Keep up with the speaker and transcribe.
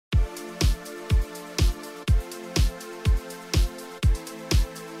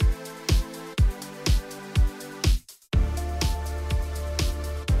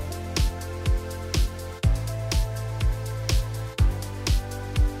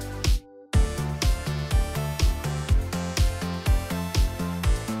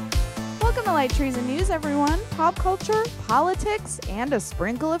the Light Treason News, everyone. Pop culture, politics, and a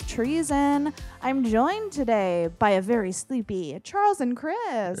sprinkle of treason. I'm joined today by a very sleepy Charles and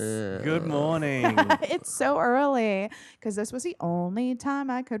Chris. Good morning. It's so early because this was the only time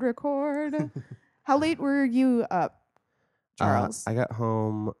I could record. How late were you up, Charles? I got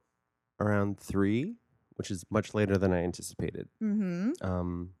home around 3, which is much later than I anticipated.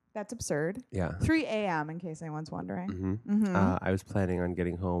 Mm-hmm. That's absurd. Yeah. 3 a.m. in case anyone's wondering. Mm-hmm. Mm-hmm. I was planning on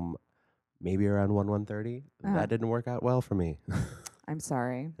getting home maybe around 1:30. That didn't work out well for me. I'm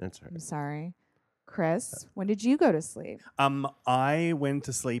sorry. That's all right. I'm sorry. Chris, when did you go to sleep? I went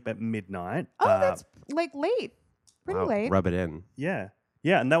to sleep at midnight. Oh, that's like late. Pretty Wow, late. Rub it in. Yeah,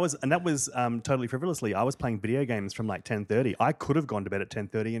 and that was totally frivolously. I was playing video games from like 10:30. I could have gone to bed at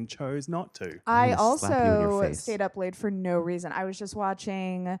 10:30 and chose not to. I slap you in your also face. stayed up late for no reason. I was just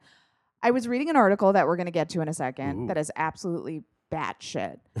watching. I was reading an article that we're going to get to in a second Ooh. that is absolutely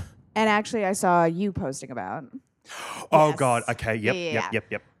batshit. And actually, I saw you posting about. Oh Yes. God. Okay. Yeah.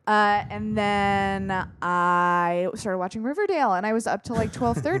 Yep. And then I started watching Riverdale, and I was up till like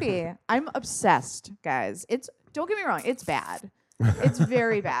 12:30. I'm obsessed, guys. Don't get me wrong, it's bad. It's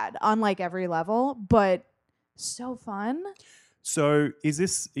very bad on like every level, but so fun. So are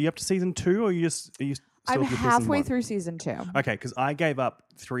you up to season 2 or are you still I'm with season halfway 1? through season 2. Okay, because I gave up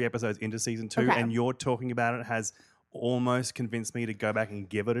 3 episodes into season 2, Okay. and you're talking about it has almost convinced me to go back and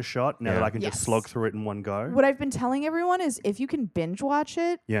give it a shot now that I can Yes. just slog through it in one go. What I've been telling everyone is if you can binge watch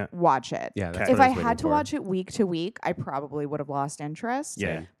it, Yeah. watch it. Yeah, that's If what I was had waiting to for. watch it week to week, I probably would have lost interest.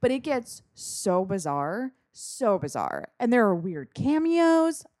 Yeah. But it gets so bizarre. And there are weird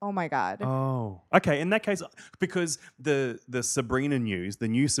cameos. Oh my God. Oh, okay. In that case, because the Sabrina news, the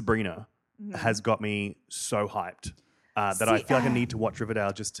new Sabrina, has got me so hyped that I See, feel like I need to watch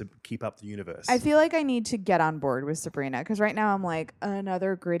Riverdale just to keep up the universe. I feel like I need to get on board with Sabrina because right now I'm like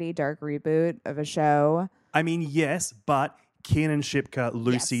another gritty, dark reboot of a show. I mean, yes, but Kiernan Shipka,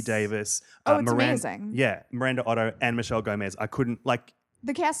 Lucy Yes. Davis, Oh, it's amazing. Yeah, Miranda Otto and Michelle Gomez. I couldn't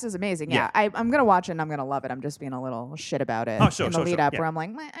The cast is amazing. Yeah. Yeah, I'm going to watch it and I'm going to love it. I'm just being a little shit about it Oh, sure, in the sure, lead sure, up yeah. where I'm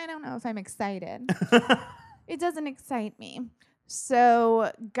like, I don't know if I'm excited. It doesn't excite me.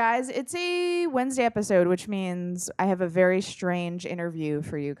 So, guys, it's a Wednesday episode, which means I have a very strange interview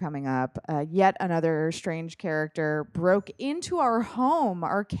for you coming up. Yet another strange character broke into our home,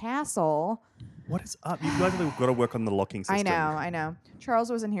 our castle. What is up? You guys have got to work on the locking system. I know. Charles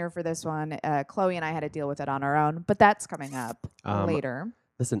wasn't here for this one. Chloe and I had to deal with it on our own, but that's coming up later.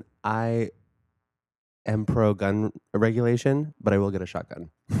 Listen, I am pro gun regulation, but I will get a shotgun.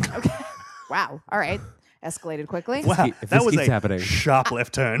 Okay. Wow. All right. Escalated quickly. Wow, If that this was keeps a happening. sharp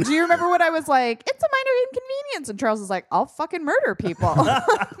left turn. Do you remember when I was like, it's a minor inconvenience? And Charles was like, I'll fucking murder people.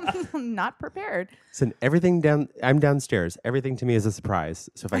 Not prepared. Listen, I'm downstairs. Everything to me is a surprise.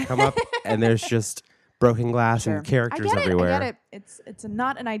 So if I come up and there's just broken glass and characters everywhere. I get it. It's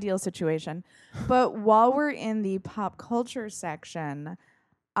not an ideal situation. But while we're in the pop culture section,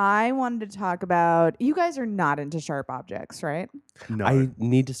 I wanted to talk about, you guys are not into sharp objects, right? No. I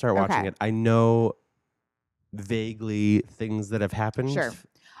need to start watching Okay. it. I know vaguely things that have happened. Sure.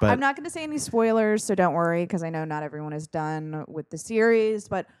 But I'm not going to say any spoilers, so don't worry, because I know not everyone is done with the series,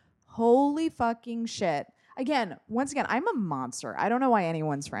 but holy fucking shit. Once again, I'm a monster. I don't know why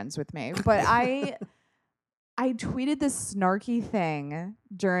anyone's friends with me, but I tweeted this snarky thing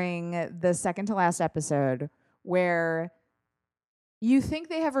during the second to last episode where you think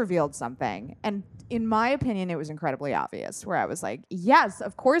they have revealed something. And in my opinion, it was incredibly obvious where I was like, yes,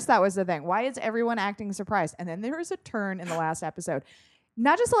 of course that was the thing. Why is everyone acting surprised? And then there was a turn in the last episode.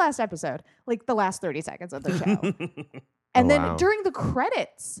 Not just the last episode, like the last 30 seconds of the show. And then wow. during the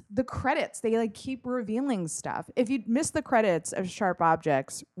credits, they like keep revealing stuff. If you missed the credits of Sharp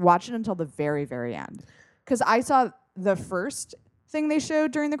Objects, watch it until the very, very end. Because I saw the first thing they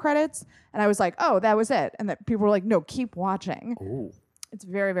showed during the credits, and I was like, oh, that was it. And that people were like, no, keep watching. Ooh. It's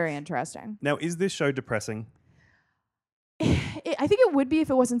very, very interesting. Now, is this show depressing? I think it would be if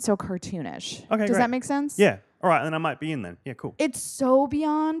it wasn't so cartoonish. Okay, Does great. that make sense? Yeah. All right, then I might be in then. Yeah, cool. It's so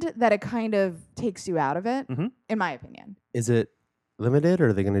beyond that it kind of takes you out of it, in my opinion. is it limited or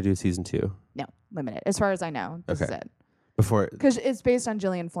are they going to do season 2? No, limited. As far as I know, this is Okay. it. Before, Because it's based on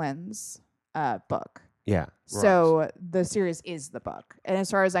Gillian Flynn's book. yeah. So the series is the book. And as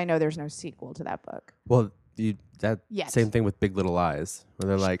far as I know, there's no sequel to that book. Well, Yet. same thing with Big Little Lies, where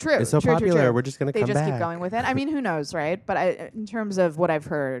they're like, True, it's so true, popular, true. we're just going to They come just back. keep going with it. I mean, who knows, right? But in terms of what I've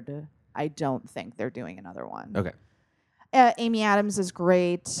heard, I don't think they're doing another one. Okay. Amy Adams is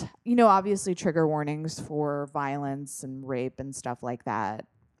great. You know, obviously trigger warnings for violence and rape and stuff like that.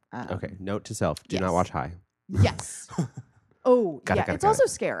 Okay. Note to self: do yes. not watch High. Yes. Oh, Got it, yeah. got it, It's got also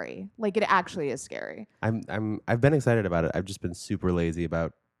scary. Like, it actually is scary. I've been excited about it. I've just been super lazy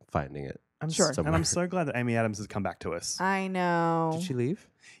about finding it. Sure. And I'm so glad that Amy Adams has come back to us. I know. Did she leave?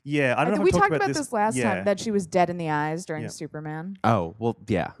 Yeah, I don't know if we we talked about this last time, that she was dead in the eyes during Superman. Oh, well,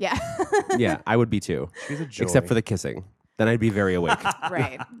 yeah. Yeah. Yeah, I would be too. She's a joy. Except for the kissing. Then I'd be very awake.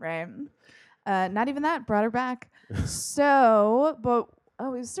 Right. Not even that. Brought her back. So, but,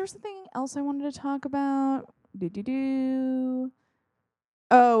 is there something else I wanted to talk about?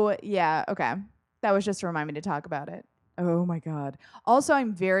 Oh, yeah. Okay. That was just to remind me to talk about it. Oh, my God. Also,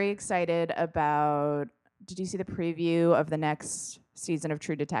 I'm very excited about... Did you see the preview of the next season of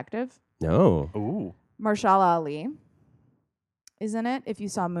True Detective? No. Ooh. Mahershala Ali is in it, if you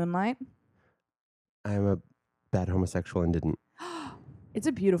saw Moonlight. I'm a bad homosexual and didn't. It's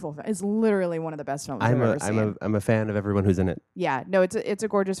a beautiful film. It's literally one of the best films I've ever seen. I'm a fan of everyone who's in it. Yeah, no, it's a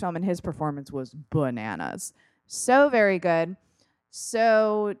gorgeous film, and his performance was bananas. So very good.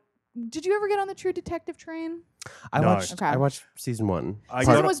 So, did you ever get on the True Detective train? I No. watched season 1.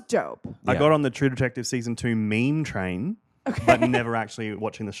 Season was dope. I Yeah. got on the True Detective season 2 meme train, but never actually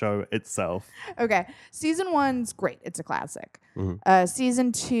watching the show itself. Okay, season 1's great. It's a classic. Mhm.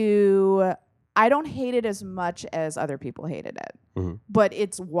 Season 2, I don't hate it as much as other people hated it, but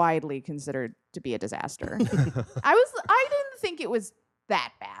it's widely considered to be a disaster. I didn't think it was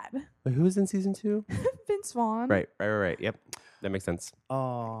that bad. Wait, who was in season 2? Vince Vaughn. Right. Yep. That makes sense.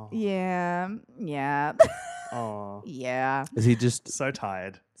 Oh. Yeah. Oh. Yeah. Is he just So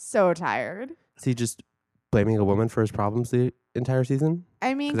tired. So tired. blaming a woman for his problems the entire season?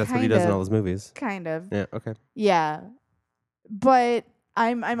 I mean, Because that's what he does in all his movies. Kind of. Yeah, okay. Yeah. But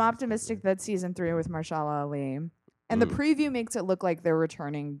I'm optimistic that season 3 with Mahershala Ali. And the preview makes it look like they're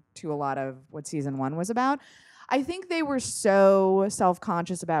returning to a lot of what season 1 was about. I think they were so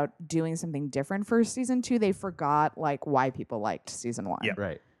self-conscious about doing something different for season 2, they forgot like why people liked season 1. Yeah.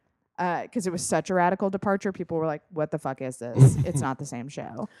 Right. Because it was such a radical departure. People were like, what the fuck is this? It's not the same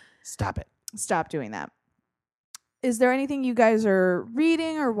show. Stop it. Stop doing that. Is there anything you guys are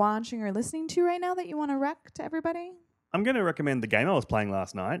reading or watching or listening to right now that you want to rec to everybody? I'm going to recommend the game I was playing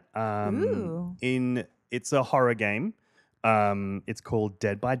last night. Ooh. It's a horror game. It's called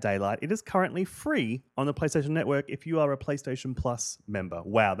Dead by Daylight. It is currently free on the PlayStation Network if you are a PlayStation Plus member.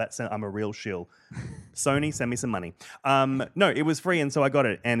 Wow, I'm a real shill. Sony, send me some money. No, it was free, and so I got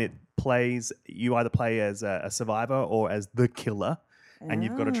it. And it plays. You either play as a survivor or as the killer, and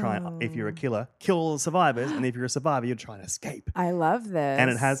you've got to try. If you're a killer, kill all the survivors, and if you're a survivor, you're trying to escape. I love this. And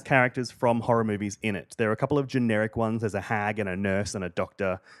it has characters from horror movies in it. There are a couple of generic ones. There's a hag and a nurse and a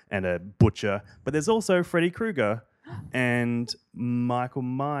doctor and a butcher, but there's also Freddy Krueger and Michael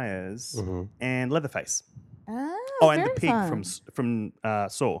Myers and Leatherface. And the pig fun. from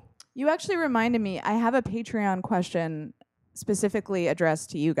Saw. You actually reminded me, I have a Patreon question specifically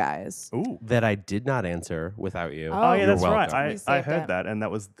addressed to you guys. Ooh. That I did not answer without you. Oh, yeah, You're that's welcome. right. We saved I heard it. that, and that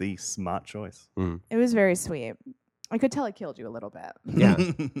was the smart choice. It was very sweet. I could tell it killed you a little bit. Yeah,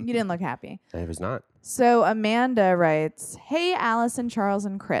 You didn't look happy. I was not. So Amanda writes, "Hey Allison, Charles,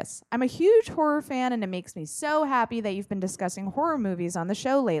 and Chris. I'm a huge horror fan and it makes me so happy that you've been discussing horror movies on the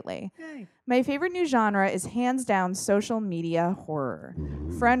show lately. Yay. My favorite new genre is hands down social media horror.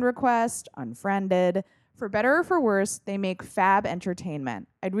 Friend request, unfriended. For better or for worse, they make fab entertainment.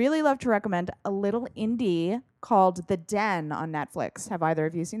 I'd really love to recommend a little indie called The Den on Netflix. Have either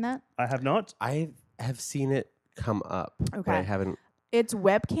of you seen that? I have not. I have seen it come up, but Okay. I haven't. It's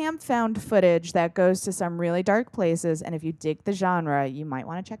webcam found footage that goes to some really dark places, and if you dig the genre, you might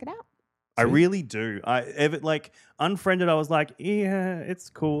want to check it out. I really do. Unfriended, I was like, yeah, it's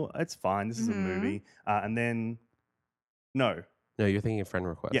cool. It's fine. This is a movie. And then, no. No, you're thinking of Friend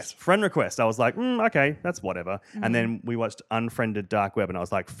Request. Yes, Friend Request. I was like, okay, that's whatever. And then we watched Unfriended Dark Web, and I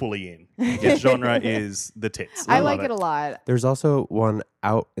was like, fully in. The genre is the tits. I love like it a lot. There's also one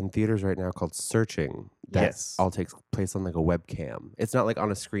out in theaters right now called Searching. That Yes. all takes place on like a webcam. It's not like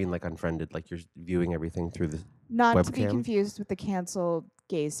on a screen like Unfriended, like you're viewing everything through the Not to be webcam. confused with the canceled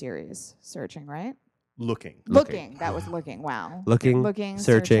gay series, Searching, right? Looking. Looking. That was Looking. Wow. Looking, Looking,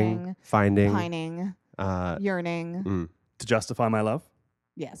 searching, searching, finding. Pining, yearning. To justify my love.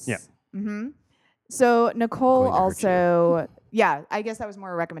 Yes. Yeah. So Nicole Going to hurt also, yeah, I guess that was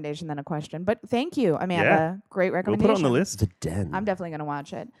more a recommendation than a question. But thank you, Amanda. Yeah. Great We'll recommendation. put it on the list. The Den. I'm definitely going to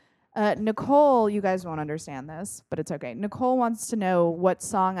watch it. Nicole, you guys won't understand this, but it's okay. Nicole wants to know what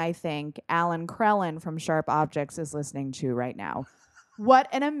song I think Alan Krellin from Sharp Objects is listening to right now. What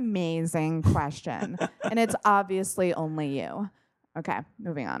an amazing question. And it's obviously only you. Okay,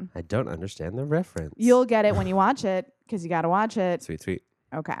 moving on. I don't understand the reference. You'll get it when you watch it, because you got to watch it. Sweet, sweet.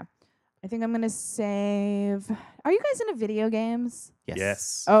 Okay. I think I'm going to save Are you guys into video games?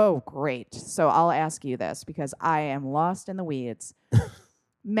 Yes. Oh, great. So I'll ask you this because I am lost in the weeds.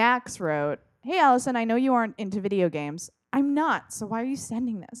 Max wrote, "Hey, Allison, I know you aren't into video games. I'm not, so why are you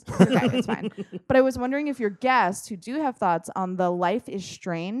sending this?" Okay, it's fine. But I was wondering if your guests who do have thoughts on the Life is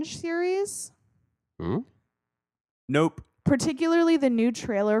Strange series, Nope. particularly the new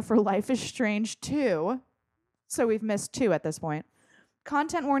trailer for Life is Strange 2. So we've missed 2 at this point.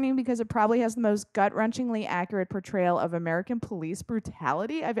 Content warning because it probably has the most gut-wrenchingly accurate portrayal of American police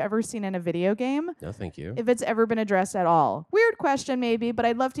brutality I've ever seen in a video game. No, thank you. If it's ever been addressed at all. Weird question maybe, but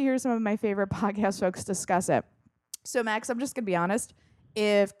I'd love to hear some of my favorite podcast folks discuss it. So Max, I'm just going to be honest.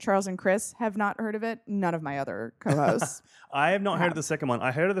 If Charles and Chris have not heard of it, none of my other co-hosts. I have not heard of the second one.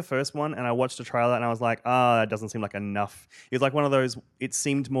 I heard of the first one and I watched a trailer and I was like, that doesn't seem like enough. It's like one of those, it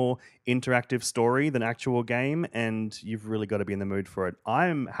seemed more interactive story than actual game, and you've really got to be in the mood for it.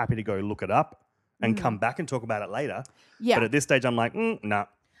 I'm happy to go look it up and come back and talk about it later. Yeah. But at this stage, I'm like, nah.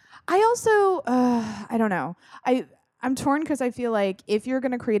 I also, I don't know. I'm torn because I feel like if you're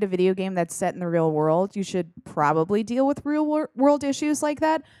going to create a video game that's set in the real world, you should probably deal with real world issues like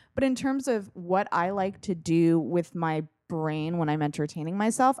that. But in terms of what I like to do with my brain when I'm entertaining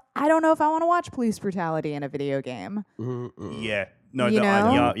myself, I don't know if I want to watch police brutality in a video game. Yeah. No, You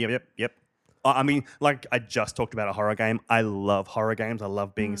know? Yep. I mean, like I just talked about a horror game. I love horror games. I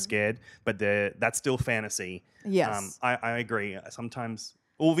love being scared, but that's still fantasy. Yes. I agree. Sometimes...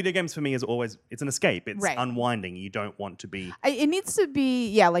 All video games for me is always, it's an escape. It's unwinding. You don't want to be... It needs to be,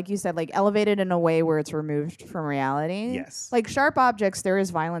 yeah, like you said, like elevated in a way where it's removed from reality. Yes. Like Sharp Objects, there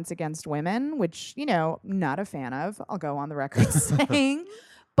is violence against women, which, not a fan of. I'll go on the record saying.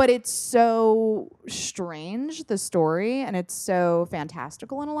 But it's so strange, the story, and it's so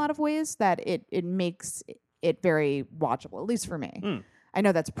fantastical in a lot of ways that it makes it very watchable, at least for me. I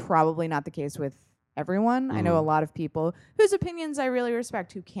know that's probably not the case with everyone. I know a lot of people whose opinions I really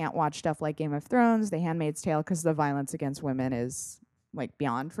respect who can't watch stuff like Game of Thrones, The Handmaid's Tale, because the violence against women is like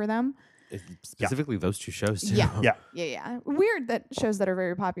beyond for them. Specifically those 2 shows too. Yeah. Weird that shows that are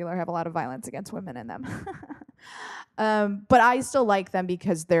very popular have a lot of violence against women in them. But I still like them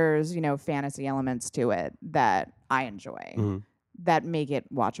because there's, fantasy elements to it that I enjoy that make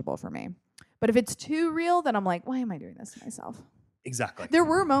it watchable for me. But if it's too real, then I'm like, why am I doing this to myself? Exactly. There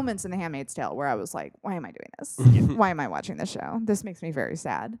were moments in The Handmaid's Tale where I was like, why am I doing this? Why am I watching this show? This makes me very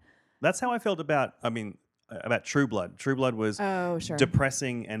sad. That's how I felt about True Blood. True Blood was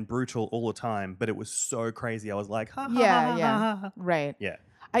depressing and brutal all the time, but it was so crazy. I was like, ha. Right. Yeah.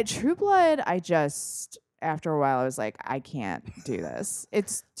 True Blood, after a while, I was like, I can't do this.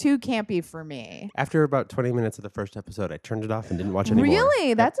 It's too campy for me. After about 20 minutes of the first episode, I turned it off and didn't watch anymore.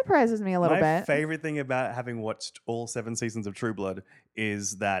 Really? That surprises me a little bit. My favorite thing about having watched all 7 seasons of True Blood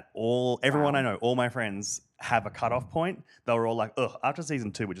is that everyone I know, all my friends, have a cutoff point. They were all like, after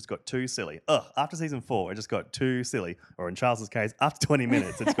season 2, it just got too silly. After season 4, it just got too silly. Or in Charles's case, after 20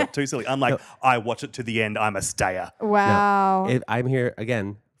 minutes, it just got too silly. I'm like, I watch it to the end. I'm a stayer. Wow. No, I'm here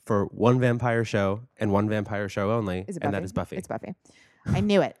again for one vampire show and one vampire show only, and that is Buffy. It's Buffy. I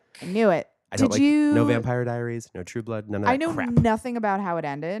knew it. I don't like no Vampire Diaries, no True Blood, none of that crap. I know nothing about how it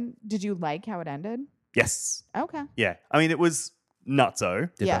ended. Did you like how it ended? Yes. Okay. Yeah. I mean, it was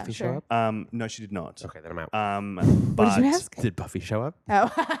nutso. Did Buffy show up? No, she did not. Okay, then I'm out. What did you ask? Did Buffy show up?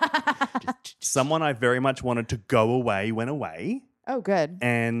 Oh. Someone I very much wanted to go away went away. Oh, good.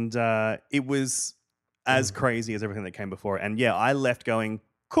 And it was as crazy as everything that came before it. And yeah, I left going,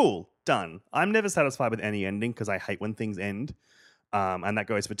 cool, done. I'm never satisfied with any ending because I hate when things end. And that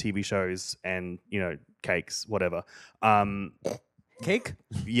goes for TV shows and, cakes, whatever. Cake?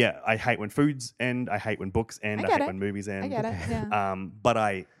 Yeah, I hate when foods end. I hate when books end. I hate when movies end. I get it, yeah. But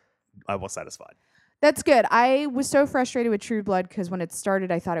I was satisfied. That's good. I was so frustrated with True Blood because when it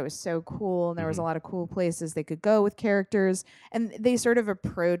started, I thought it was so cool. And there was a lot of cool places they could go with characters. And they sort of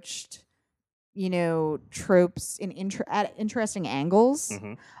approached... tropes at interesting angles.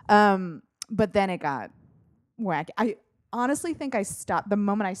 But then it got wacky. I honestly think the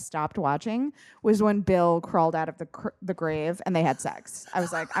moment I stopped watching was when Bill crawled out of the grave and they had sex. I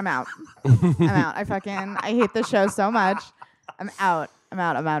was like, I'm out. I'm out. I hate this show so much. I'm out. I'm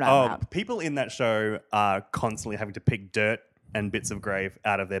out. People in that show are constantly having to pick dirt and bits of grave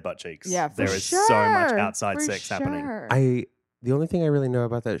out of their butt cheeks. Yeah, for There is sure. so much outside sex happening. The only thing I really know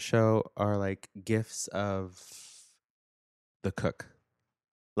about that show are like gifs of the cook.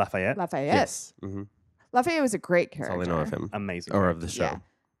 Lafayette? Yes. Mm-hmm. Lafayette was a great character. That's all I know of him. Amazing. Or of the show.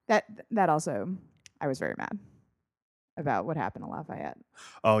 Yeah. That also, I was very mad about what happened to Lafayette.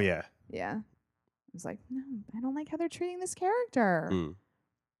 Oh, yeah. Yeah. I was like, no, I don't like how they're treating this character.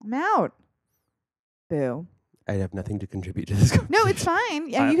 I'm out. Boo. I have nothing to contribute to this. No, it's fine.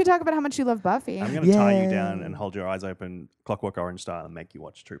 Yeah, you can talk about how much you love Buffy. I'm going to tie you down and hold your eyes open, Clockwork Orange style, and make you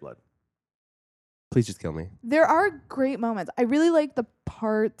watch True Blood. Please just kill me. There are great moments. I really like the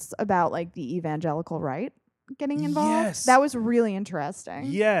parts about like the evangelical right getting involved. Yes. That was really interesting.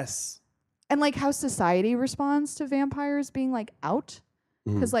 Yes. And like how society responds to vampires being like out.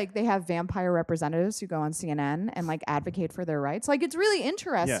 Because like they have vampire representatives who go on CNN and like advocate for their rights. Like it's really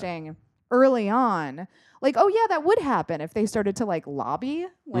interesting early on. Like, oh yeah, that would happen if they started to like lobby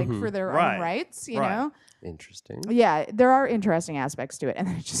like for their own rights, you know? Interesting. Yeah, there are interesting aspects to it. And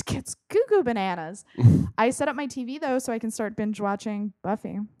then it just gets cuckoo bananas. I set up my TV though so I can start binge watching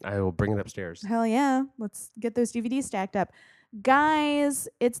Buffy. I will bring it upstairs. Hell yeah. Let's get those DVDs stacked up. Guys,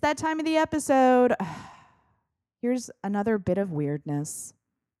 it's that time of the episode. Here's another bit of weirdness.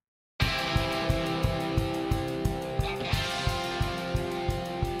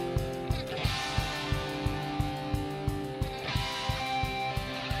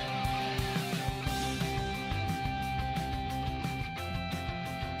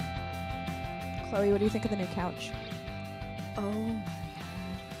 Chloe, what do you think of the new couch? Oh my god.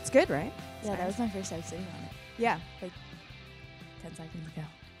 It's good, right? Yeah, that was my first time sitting on it. Yeah. 10 seconds ago.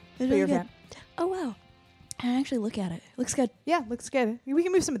 It was really good. Oh wow. I actually look at it. It looks good. Yeah, looks good. We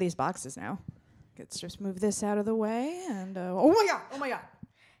can move some of these boxes now. Let's just move this out of the way and oh my god. Oh my god.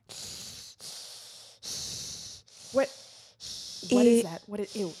 What is that? What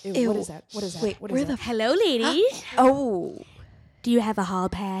is ew. What is that? What is that? Wait, what where is that? Hello, ladies. Oh. Do you have a hall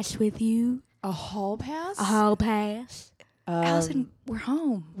pass with you? A hall pass? A hall pass? Allison, we're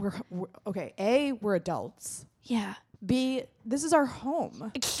home. We're okay. A, we're adults. Yeah. B, this is our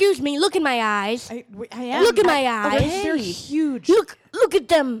home. Excuse me, look in my eyes. I am. Look in my eyes. They're huge. Look at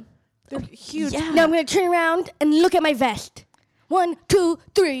them. They're huge. Yeah. Now I'm going to turn around and look at my vest. 1, 2,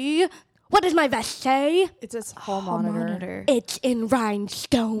 3. What does my vest say? It's a hall monitor. It's in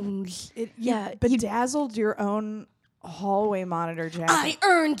rhinestones. You bedazzled your own hallway monitor jacket. I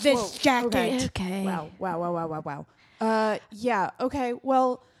earned this jacket. Okay. Wow. Yeah. Okay.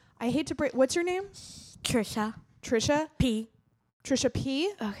 Well, I hate to break. What's your name? Trisha Trisha. P. Trisha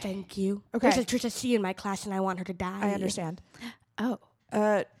P. Thank you. Okay. There's a Trisha C in my class, and I want her to die. I understand. Oh.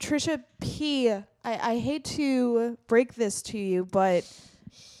 Trisha P. I hate to break this to you, but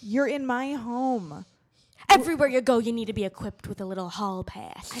you're in my home. Everywhere you go, you need to be equipped with a little hall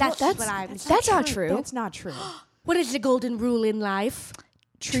pass. That's what I'm saying. That's not true. That's not true. What is the golden rule in life?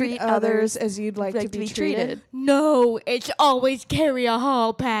 Treat others as you'd like to be treated. No, it's always carry a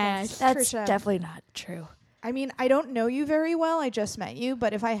hall pass. That's Trisha. definitely not true. I mean, I don't know you very well. I just met you,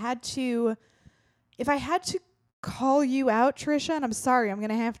 but if I had to call you out, Trisha, and I'm sorry, I'm going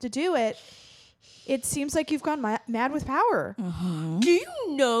to have to do it. It seems like you've gone mad with power. Do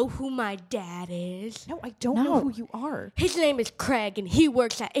you know who my dad is? No, I don't know who you are. His name is Craig, and he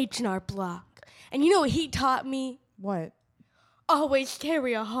works at H&R Block. And you know what he taught me? What? Always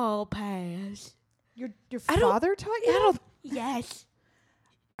carry a hall pass. Your father taught you? Yes.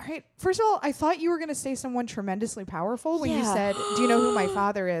 All right. First of all, I thought you were going to say someone tremendously powerful when you said, "Do you know who my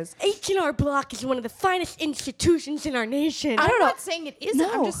father is?" H&R Block is one of the finest institutions in our nation. I'm not saying it isn't.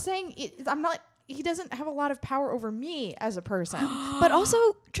 I'm No. just saying I'm not. He doesn't have a lot of power over me as a person. But also,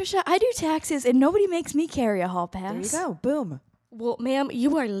 Trisha, I do taxes and nobody makes me carry a hall pass. There you go. Boom. Well, ma'am,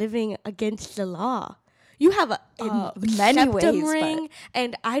 you are living against the law. You have a many septum ways, ring,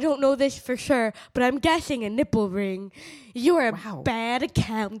 and I don't know this for sure, but I'm guessing a nipple ring. You are a bad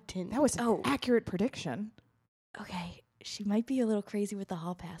accountant. That was an accurate prediction. Okay, she might be a little crazy with the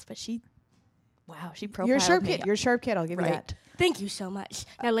hall pass, but she profiled You're a sharp me. kid. You're a sharp kid. I'll give you that. Thank you so much.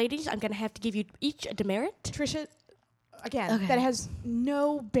 Now, ladies, I'm going to have to give you each a demerit. Trisha, again, Okay. that has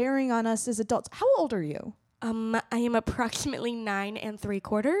no bearing on us as adults. How old are you? I am approximately 9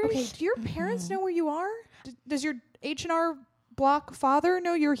 3/4. Okay. Do your parents know where you are? Does your H&R Block father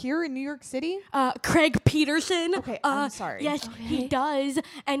know you're here in New York City? Craig Peterson. Okay, I'm sorry. Yes, he does.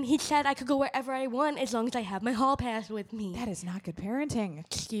 And he said I could go wherever I want as long as I have my hall pass with me. That is not good parenting.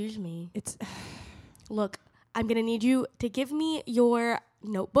 Excuse me. It's Look, I'm going to need you to give me your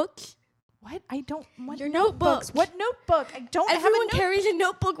notebooks. what? I don't want Your notebooks. notebooks. What notebook? I don't have a Everyone notebook. carries a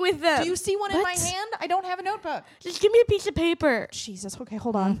notebook with them. Do you see one in my hand? I don't have a notebook. Just give me a piece of paper. Jesus. Okay,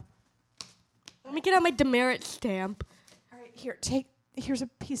 hold on. Let me get out my demerit stamp. All right, here's a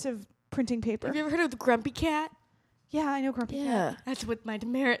piece of printing paper. Have you ever heard of the Grumpy Cat? Yeah, I know Grumpy Cat. Yeah. That's what my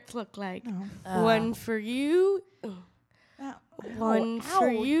demerits look like. Oh. One for you. Ow. One Ow, for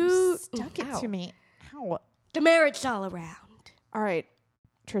you you. stuck it to me. Ow. Demerits all around. All right,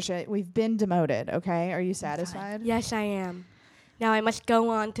 Trisha, we've been demoted, okay? Are you satisfied? Yes, I am. Now I must go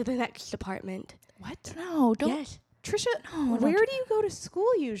on to the next department. What? No, don't. Yes. Trisha, No, don't where do do you go to school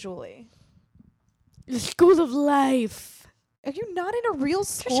usually? The school of life. Are you not in a real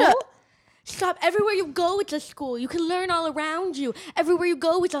school? Trisha. Stop. Everywhere you go, it's a school. You can learn all around you. Everywhere you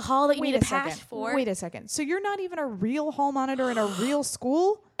go, it's a hall that you need a pass for. Wait a second. So you're not even a real hall monitor in a real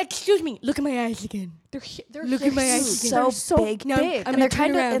school? Excuse me. Look at my eyes again. They're Look at my eyes again. so, so big. No, big. I'm And they're gonna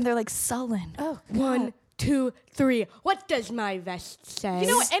turn around. and they're like sullen. Oh, 1, 2, 3. What does my vest say? You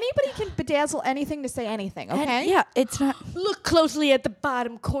know what? Anybody can bedazzle anything to say anything, And okay? yeah, it's not. Look closely at the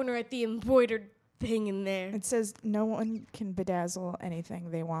bottom corner at the embroidered thing in there. It says no one can bedazzle anything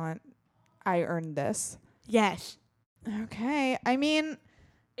they want. I earned this. Yes. Okay. I mean,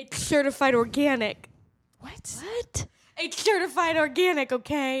 It's certified organic. what? It's certified organic,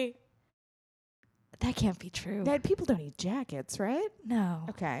 okay? That can't be true. That people don't eat jackets, right? No.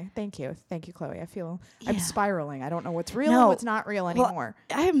 Okay. Thank you, Chloe. I feel Yeah. I'm spiraling. I don't know what's real No. and what's not real anymore.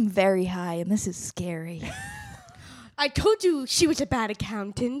 I am very high, and this is scary. I told you she was a bad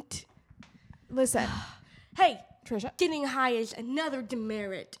accountant. Listen, Hey, Trisha, getting high is another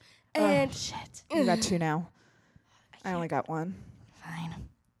demerit. Ugh. And Shit. you got 2 now. I only got 1. Fine.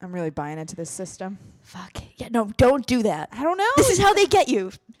 I'm really buying into this system. Fuck. Yeah, no, don't do that. I don't know. This is how they get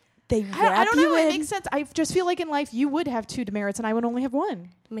you. They wrap I don't know. you It in. makes sense. I just feel like in life you would have 2 demerits and I would only have 1.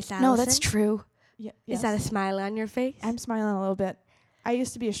 Miss Allison. No, that's true. Yeah, Is that a smile on your face? I'm smiling a little bit. I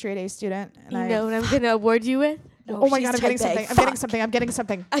used to be a straight A student, and You know what I'm going to award you with? No, oh my she's god, I'm getting type A. something. I'm getting something. I'm getting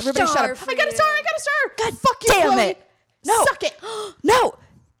something. A Everybody shut star up. for I got a you. star. I got a star. God fuck you, damn Chloe. it. No. Suck it. No.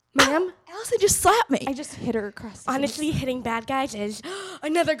 Ma'am, Allison just slapped me. I just hit her across the honestly, hitting bad guys is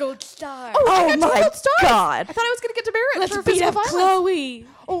another gold star. Oh, I Oh got 2 my gold stars. God. I thought I was going to get demerit Let's for beat physical up violence. Chloe.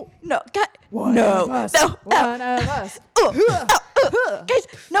 Oh, No. God. one no. of us. No. One of us. Guys,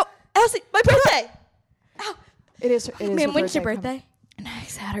 no. Allison, my birthday. Ow. It is her Ma'am, when's your birthday. birthday?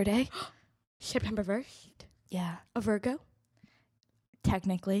 Next Saturday. September 1st. Yeah, A Virgo?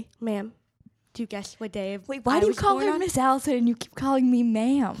 technically. Ma'am, do you guess what day of Wait, why I do you was call born her on? Miss Allison and you keep calling me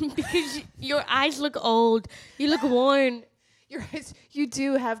ma'am? Because your eyes look old. You look worn. You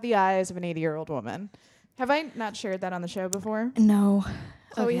do have the eyes of an 80-year-old woman. Have I not shared that on the show before? No.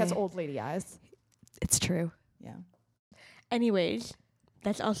 Chloe has Okay. old lady eyes. It's true. Yeah. Anyways,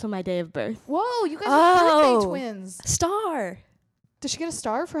 that's also my day of birth. Whoa, you guys are Oh. birthday twins. Star. Does she get a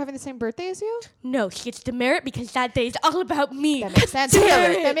star for having the same birthday as you? No, she gets demerit because that day is all about me. That makes sense.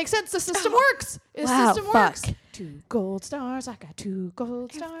 Damn it. That makes sense. The system works. The Wow, system fuck. works. 2 gold stars. I got 2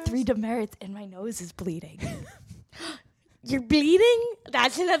 gold stars. 3 demerits and my nose is bleeding. You're bleeding?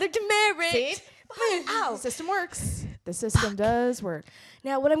 That's another demerit. See? Ow. The system works. The system does work.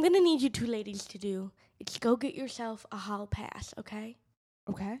 Now, what I'm going to need you 2 ladies to do is go get yourself a hall pass, okay?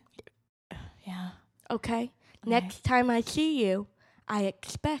 Okay. Yeah. Okay? Next time I see you, I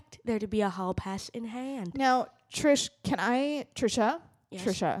expect there to be a hall pass in hand. Now, Trisha? Yes.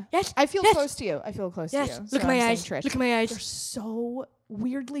 Trisha. Yes. I feel Yes. close to you. I feel close Yes. to you. Look So at my I'm saying eyes. Trish. Look at my They're eyes. so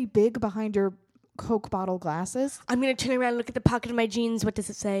weirdly big behind your Coke bottle glasses. I'm going to turn around and look at the pocket of my jeans. What does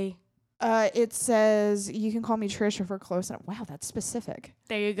it say? It says you can call me Trish if we're close enough. Wow, that's specific.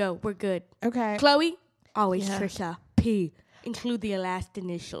 There you go. We're good. Okay. Chloe? Always Yeah. Trisha. P. Include the last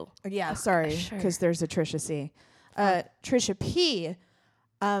initial. Yeah, sorry, sure. because there's a Trisha C. Trisha P.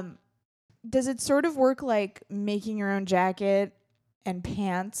 Does it sort of work like making your own jacket and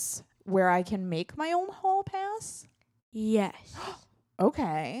pants where I can make my own hall pass? Yes.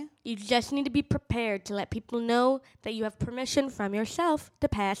 Okay. You just need to be prepared to let people know that you have permission from yourself to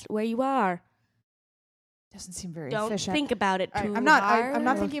pass where you are. Doesn't seem very Don't efficient. think about it All right, too I'm not. hard. I'm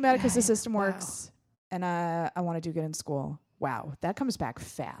not thinking about it because the Okay. system Wow. works, and I want to do good in school. Wow, that comes back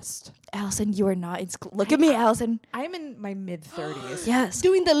fast. Allison, you are not in school. Look at me, Allison. I'm in my mid-30s. Yes.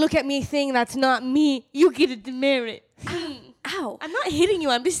 Doing the look at me thing, that's not me. You get a demerit. Ow. I'm not hitting you.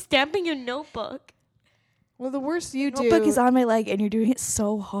 I'm just stamping your notebook. Well, the worse you do, Notebook is on my leg and you're doing it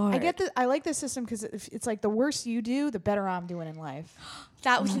so hard. I get that. I like this system because it's like the worse you do, the better I'm doing in life.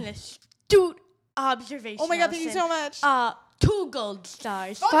 That was an astute observation. Oh my god, thank you so Allison. much. 2 gold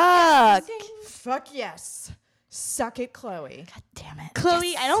stars. Fuck. Fuck yes. Suck it, Chloe. God damn it.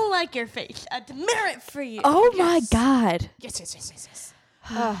 Chloe, Yes. I don't like your face. A demerit for you. Oh my God. Yes.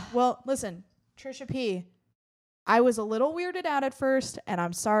 Well, listen, Trisha P. I was a little weirded out at first, and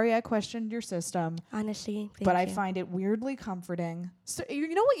I'm sorry I questioned your system, Honestly, but I find it weirdly comforting. So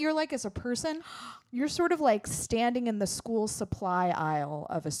you know what you're like as a person? You're sort of like standing in the school supply aisle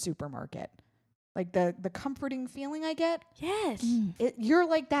of a supermarket. Like the comforting feeling I get, Yes. you're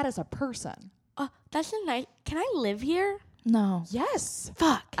like that as a person. That's a nice. Can I live here? No. Yes.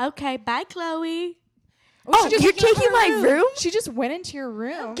 Fuck. Okay, bye, Chloe. Oh, you're taking my room? She just went into your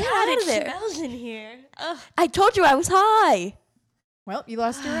room. Get out of there. It smells in here. Ugh. I told you I was high. Well, you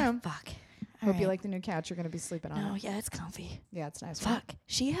lost your room. Fuck. Hope you like the new couch. You're going to be sleeping on No, it. yeah, it's comfy. Yeah, it's nice. Fuck.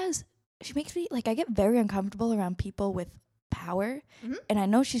 She makes me, like, I get very uncomfortable around people with power. Mhm. And I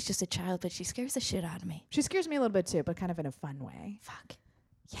know she's just a child, but she scares the shit out of me. She scares me a little bit too, but kind of in a fun way. Fuck.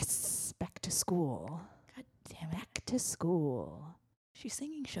 Yes, back to school. God damn it. Back to school. She's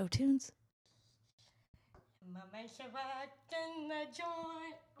singing show tunes. In the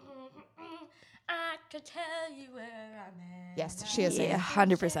joint. I could tell you where I'm at. Yes, she is singing. Yeah,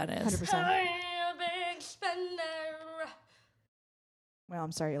 100% is. 100%. I'm a big spender. Well,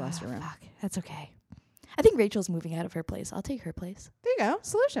 I'm sorry you lost your room. Fuck. That's okay. I think Rachel's moving out of her place. I'll take her place. There you go.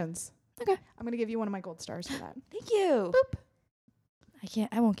 Solutions. Okay. I'm going to give you one of my gold stars for that. Thank you. Boop.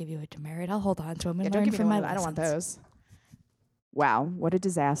 I won't give you a demerit. I'll hold on to them and Yeah, don't learn give me from one my of those. I don't want lessons. those. Wow, what a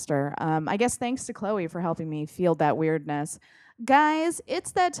disaster. I guess thanks to Chloe for helping me field that weirdness. Guys,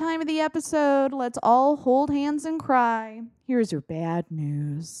 it's that time of the episode. Let's all hold hands and cry. Here's your bad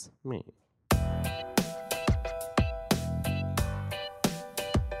news. Me.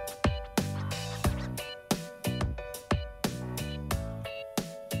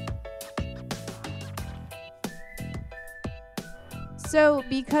 So,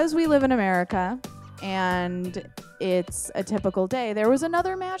 because we live in America and it's a typical day, there was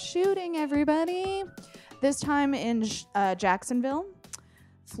another mass shooting, everybody. This time in Jacksonville,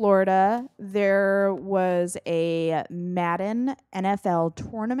 Florida. There was a Madden NFL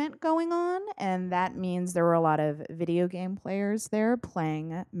tournament going on, and that means there were a lot of video game players there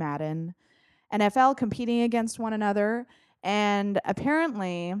playing Madden NFL, competing against one another. And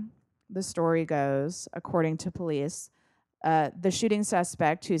apparently, the story goes, according to police, the shooting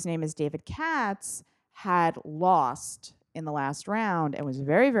suspect, whose name is David Katz, had lost in the last round and was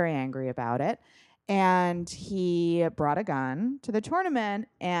very, very angry about it. And he brought a gun to the tournament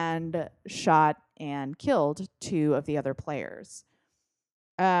and shot and killed two of the other players.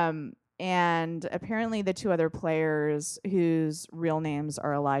 And apparently the two other players, whose real names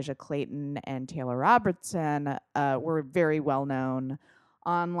are Elijah Clayton and Taylor Robertson, were very well known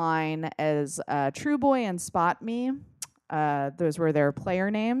online as True Boy and Spot Me. Those were their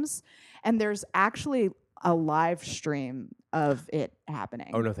player names. And there's actually a live stream of it happening.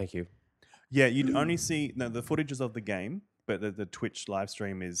 Oh, no, thank you. Yeah, you'd only see the footages of the game, but the Twitch live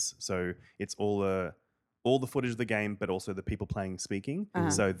stream is so it's all the footage of the game, but also the people playing speaking.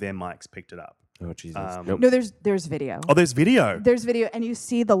 So their mics picked it up. Oh, Jesus. Nope. No, there's video. Oh, there's video. There's video, and you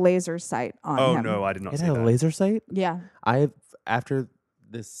see the laser sight on Oh him. no, I did not It see had that. a laser sight? Yeah. After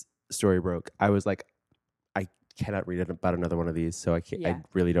this story broke, I was like, I cannot read about another one of these, so I can't. Yeah. I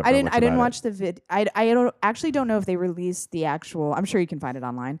really don't. I know didn't. much I didn't about it. watch the vid. I don't know if they released the actual. I'm sure you can find it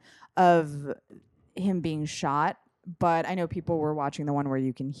online of him being shot, but I know people were watching the one where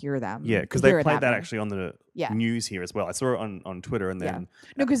you can hear them. Yeah, because they hear it played that happening. actually on the Yeah. news here as well. I saw it on Twitter, and Yeah. then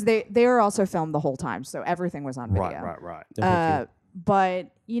No, because they were also filmed the whole time, so everything was on video. right. No, thank you.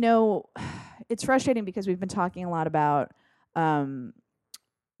 But it's frustrating because we've been talking a lot about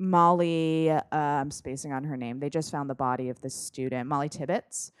Molly. I'm spacing on her name. They just found the body of this student, Molly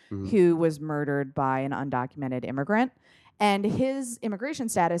Tibbetts, who was murdered by an undocumented immigrant, and his immigration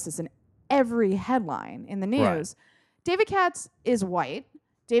status is in every headline in the news. Right. David Katz is white.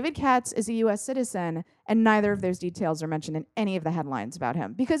 David Katz is a U.S. citizen, and neither of those details are mentioned in any of the headlines about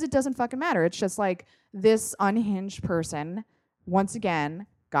him because it doesn't fucking matter. It's just like this unhinged person, once again,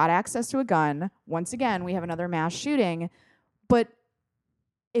 got access to a gun. Once again, we have another mass shooting. But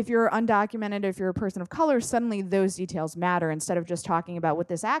if you're undocumented, if you're a person of color, suddenly those details matter instead of just talking about what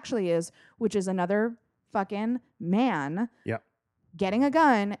this actually is, which is another fucking man getting a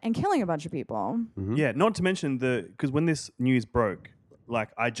gun and killing a bunch of people. Mhm. Yeah, not to mention because when this news broke, like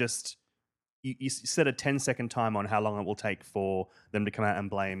you set a 10-second time on how long it will take for them to come out and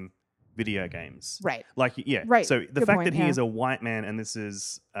blame video games. Right. Like, yeah. Right. So the Good fact point, that he yeah. is a white man and this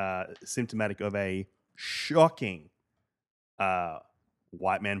is symptomatic of a shocking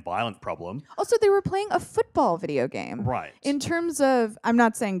white man violent problem. Also, they were playing a football video game. Right. In terms of, I'm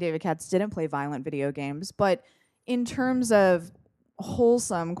not saying David Katz didn't play violent video games, but in terms of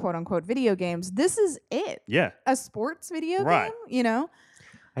wholesome, quote unquote, video games, this is it. Yeah. A sports video Right. game,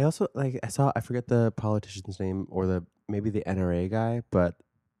 I also I forget the politician's name or maybe the NRA guy, but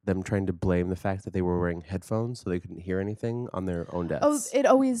them trying to blame the fact that they were wearing headphones so they couldn't hear anything on their own deaths. Oh,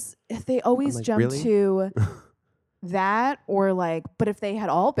 they always like, jump really? to that or like, but if they had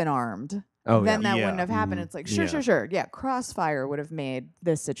all been armed, then that Yeah. wouldn't have happened. Mm, It's like, yeah. sure. Yeah, crossfire would have made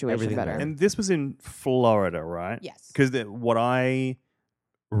this situation Everything better. better. And this was in Florida, right? Yes. Because what I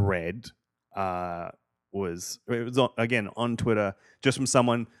read, again on Twitter, just from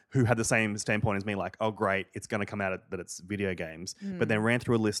someone who had the same standpoint as me, like, oh great, it's going to come out that it's video games, but then ran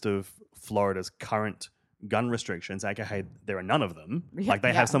through a list of Florida's current gun restrictions, aka there are none of them. Like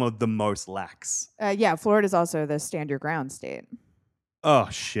they have some of the most lax. Yeah, Florida's also the stand your ground state. Oh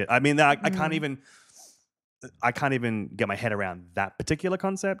shit! I mean, I can't even get my head around that particular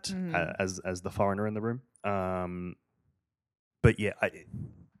concept as the foreigner in the room. But yeah,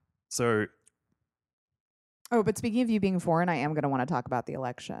 Oh, but speaking of you being foreign, I am going to want to talk about the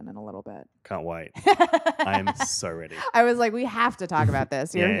election in a little bit. Can't wait. I am so ready. I was like, we have to talk about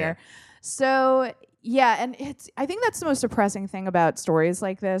this. You're here. So, yeah, and I think that's the most depressing thing about stories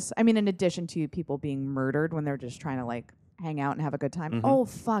like this. I mean, in addition to people being murdered when they're just trying to like hang out and have a good time. Oh,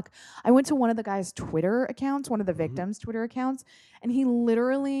 fuck. I went to one of the guy's Twitter accounts, one of the victims' Twitter accounts, and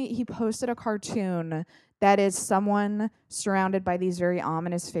he posted a cartoon that is someone surrounded by these very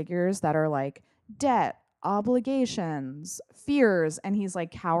ominous figures that are like debt, obligations, fears, and he's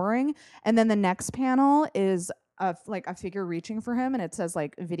like cowering. And then the next panel is a figure reaching for him, and it says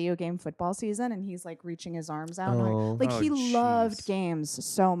like video game football season, and he's like reaching his arms out. He loved games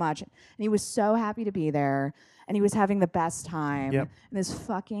so much, and he was so happy to be there, and he was having the best time. And this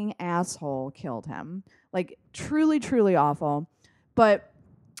fucking asshole killed him. Like truly, truly awful. But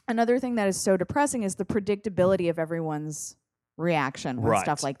another thing that is so depressing is the predictability of everyone's reaction when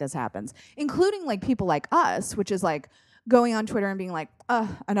stuff like this happens, including like people like us, which is like going on Twitter and being like,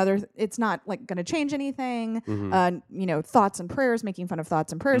 it's not like going to change anything. Thoughts and prayers, making fun of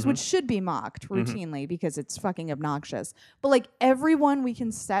thoughts and prayers, which should be mocked routinely because it's fucking obnoxious. But like everyone, we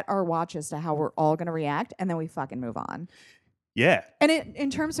can set our watch as to how we're all going to react, and then we fucking move on. Yeah. And in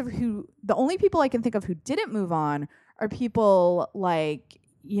terms of the only people I can think of who didn't move on are people like,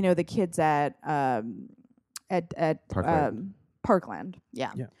 the kids at Parkland,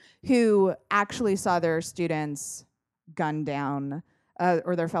 who actually saw their students gunned down,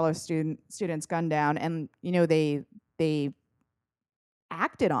 or their fellow students gunned down, and they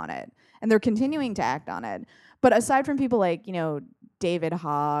acted on it, and they're continuing to act on it. But aside from people like David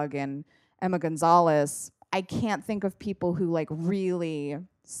Hogg and Emma Gonzalez, I can't think of people who like really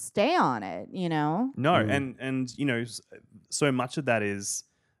stay on it. No, and so much of that is.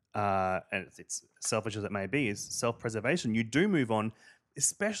 And it's selfish as it may be, is self-preservation. You do move on,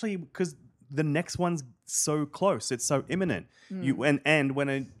 especially because the next one's so close. It's so imminent. And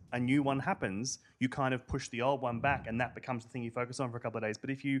when a new one happens, you kind of push the old one back, and that becomes the thing you focus on for a couple of days.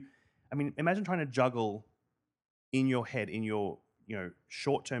 But imagine trying to juggle in your head, in your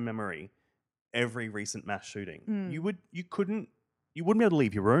short-term memory, every recent mass shooting. You wouldn't be able to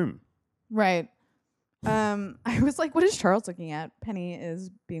leave your room. Right. I was like, what is Charles looking at? Penny is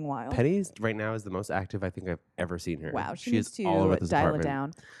being wild. Penny right now is the most active I think I've ever seen her. Wow, she is needs to all over this dial apartment. it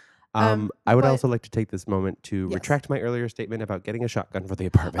down. I would also like to take this moment to retract my earlier statement about getting a shotgun for the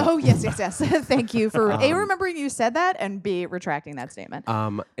apartment. Oh, yes. Thank you for A, remembering you said that, and B, retracting that statement.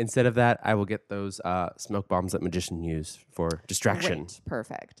 Instead of that, I will get those smoke bombs that magicians use for distraction. Great.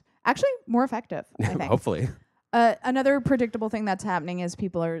 Perfect. Actually, more effective, I think. Hopefully. Another predictable thing that's happening is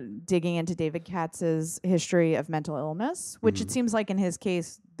people are digging into David Katz's history of mental illness, which it seems like in his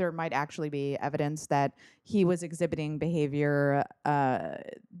case, there might actually be evidence that he was exhibiting behavior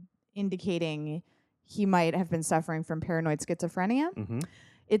indicating he might have been suffering from paranoid schizophrenia.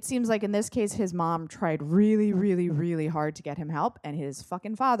 It seems like in this case, his mom tried really, really, really hard to get him help, and his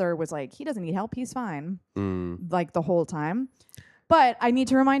fucking father was like, he doesn't need help, he's fine, like the whole time. But I need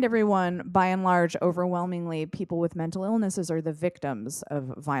to remind everyone, by and large, overwhelmingly, people with mental illnesses are the victims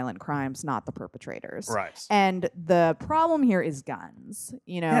of violent crimes, not the perpetrators. Right. And the problem here is guns,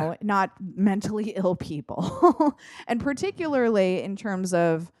 not mentally ill people. And particularly in terms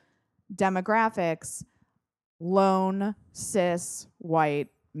of demographics, lone, cis, white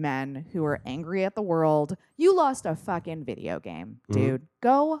men who are angry at the world. You lost a fucking video game, dude.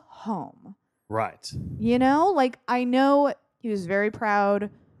 Go home. Right. I know he was very proud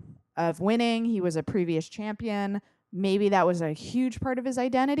of winning. He was a previous champion. Maybe that was a huge part of his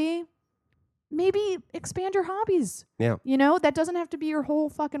identity. Maybe expand your hobbies. Yeah. That doesn't have to be your whole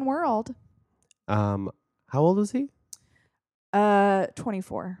fucking world. How old was he?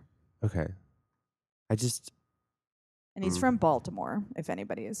 24. Okay. And he's from Baltimore, if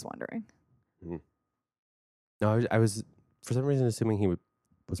anybody is wondering. No, I was for some reason assuming he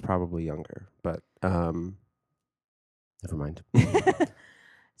was probably younger, but never mind.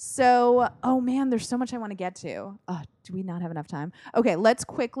 So, oh man, there's so much I want to get to. Do we not have enough time? Okay, let's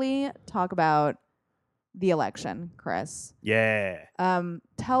quickly talk about the election, Chris. Yeah.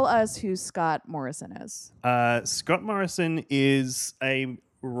 Tell us who Scott Morrison is. Scott Morrison is a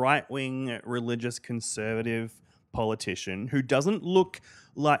right-wing, religious, conservative politician who doesn't look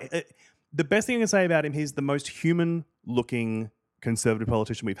like... the best thing I can say about him, he's the most human-looking conservative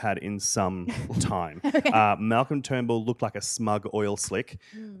politician we've had in some time. Malcolm Turnbull looked like a smug oil slick.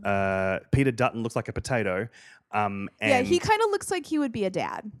 Peter Dutton looks like a potato. And he kind of looks like he would be a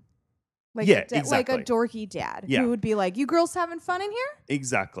dad. Like like a dorky dad who would be like, "You girls having fun in here?"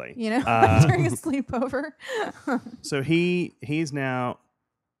 Exactly. You know, during a sleepover. So he's now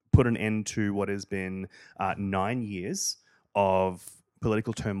put an end to what has been 9 years of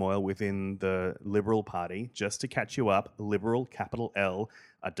political turmoil within the Liberal Party. Just to catch you up, Liberal, capital L,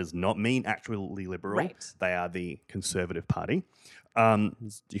 does not mean actually liberal. Right. They are the Conservative Party.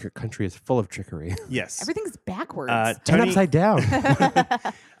 Your country is full of trickery. Yes. Everything's backwards. And upside down.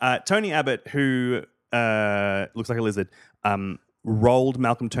 Tony Abbott, who looks like a lizard, rolled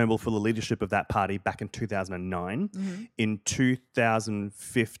Malcolm Turnbull for the leadership of that party back in 2009. In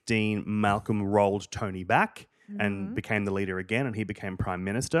 2015, Malcolm rolled Tony back and became the leader again, and he became prime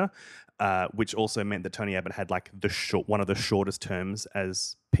minister, which also meant that Tony Abbott had like one of the shortest terms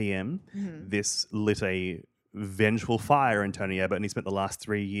as PM. This lit a vengeful fire in Tony Abbott, and he spent the last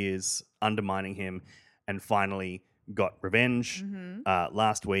 3 years undermining him, and finally got revenge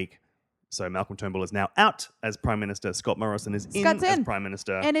last week. So Malcolm Turnbull is now out as Prime Minister. Scott Morrison is in as Prime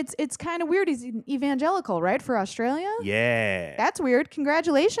Minister. And it's kind of weird. He's an evangelical, right, for Australia? Yeah. That's weird.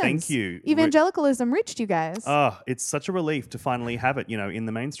 Congratulations. Thank you. Evangelicalism reached you guys. Oh, it's such a relief to finally have it, in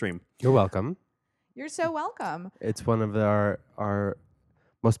the mainstream. You're welcome. You're so welcome. It's one of our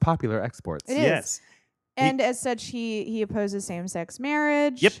most popular exports. It is. Yes. And as such, he opposes same-sex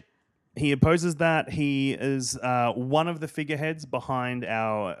marriage. Yep. He opposes that. He is one of the figureheads behind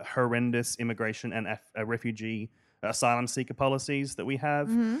our horrendous immigration and refugee asylum seeker policies that we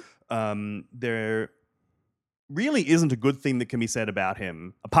have. There really isn't a good thing that can be said about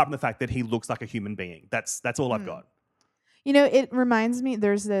him, apart from the fact that he looks like a human being. That's all I've got. It reminds me,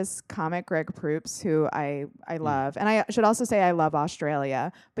 there's this comic, Greg Proops, who I love. And I should also say I love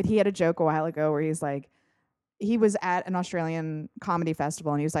Australia. But he had a joke a while ago where he's like, he was at an Australian comedy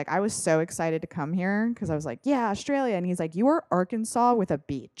festival, and he was like, I was so excited to come here because I was like, yeah, Australia. And he's like, you are Arkansas with a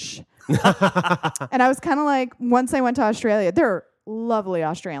beach. And I was kind of like, once I went to Australia, they're lovely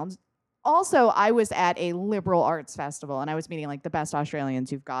Australians. Also, I was at a liberal arts festival, and I was meeting like the best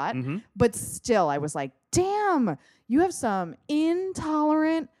Australians you've got. But still, I was like, damn, you have some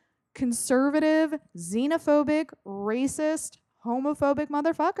intolerant, conservative, xenophobic, racist, homophobic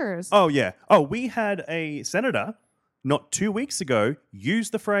motherfuckers. Oh, yeah. Oh, we had a senator not 2 weeks ago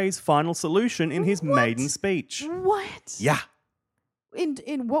use the phrase final solution in his maiden speech. What? Yeah.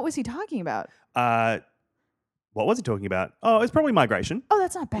 In what was he talking about? What was he talking about? Oh, it's probably migration. Oh,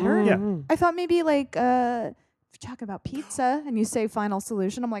 that's not better. Yeah. I thought maybe like if you're talking about pizza and you say final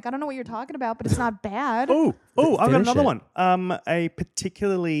solution, I'm like, I don't know what you're talking about, but it's not bad. Oh, I've got another Finish one. A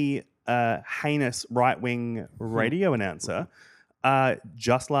particularly heinous right-wing radio announcer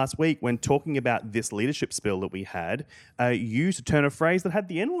just last week, when talking about this leadership spill that we had, used a turn of phrase that had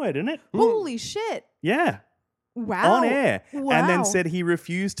the N-word in it. Holy shit. Yeah. Wow. On air. Wow. And then said he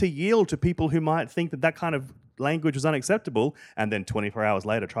refused to yield to people who might think that kind of language was unacceptable, and then 24 hours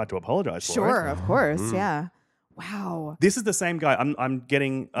later tried to apologize for it. Sure, of course, yeah. Wow. This is the same guy. I'm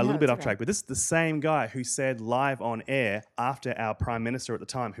getting a little bit off okay. track, but this is the same guy who said live on air after our prime minister at the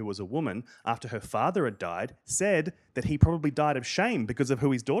time, who was a woman, after her father had died, said that he probably died of shame because of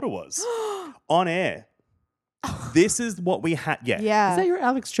who his daughter was. On air. This is what we had. Yeah. Yeah. Is that your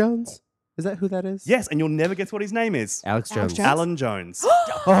Alex Jones? Is that who that is? Yes, and you'll never guess what his name is. Alex Jones. Jones? Alan Jones.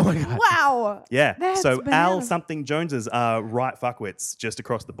 Oh my God. Wow. Yeah. That's So Al bananas. something Joneses are right fuckwits just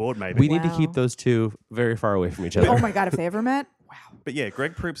across the board, maybe. We need to Wow. keep those two very far away from each other. Oh my God, if they ever met? Wow. But yeah,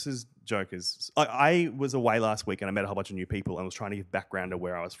 Greg Proops' joke is... I was away last week and I met a whole bunch of new people and was trying to give background to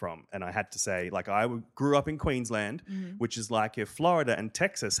where I was from. And I had to say, like, I grew up in Queensland, which is like if Florida and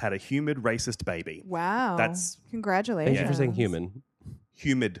Texas had a humid, racist baby. Wow. That's- Congratulations. Thank you for saying human.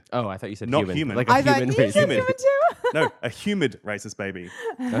 Humid. Oh, I thought you said Not human. human. Like a I thought human you race. said Human. human too? No, a humid racist baby.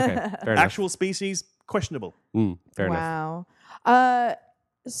 Okay, fair enough. Actual species, questionable. Fair enough. Wow.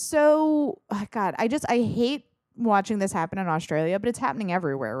 God, I hate watching this happen in Australia, but it's happening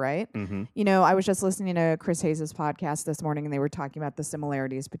everywhere, right? Mm-hmm. You know, I was just listening to Chris Hayes' podcast this morning, and they were talking about the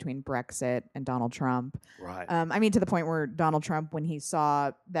similarities between Brexit and Donald Trump. Right. I mean, to the point where Donald Trump, when he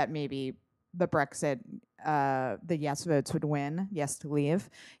saw that maybe the Brexit, the yes votes would win, yes to leave,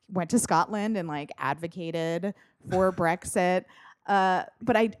 went to Scotland and like advocated for Brexit.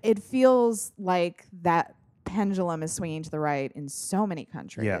 But it feels like that pendulum is swinging to the right in so many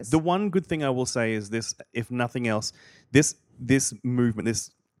countries. Yeah. The one good thing I will say is this, if nothing else, this this movement,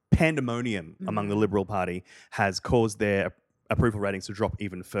 this pandemonium among the Liberal Party has caused their approval ratings to drop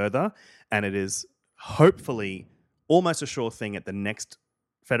even further, and it is hopefully almost a sure thing at the next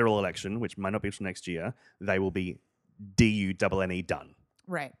federal election, which might not be until next year, they will be DUNNE done.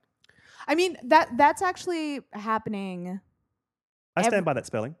 Right. I mean, that's actually happening. I stand by that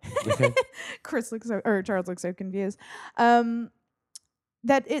spelling. Charles looks so confused.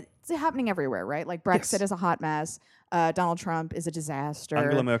 That it's happening everywhere, right? Like Brexit is a hot mess. Donald Trump is a disaster.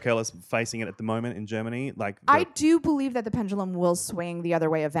 Angela Merkel is facing it at the moment in Germany. I do believe that the pendulum will swing the other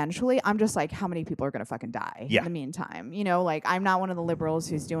way eventually. I'm just like, how many people are going to fucking die in the meantime? You know, like I'm not one of the liberals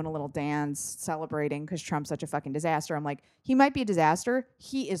who's doing a little dance celebrating because Trump's such a fucking disaster. I'm like, he might be a disaster.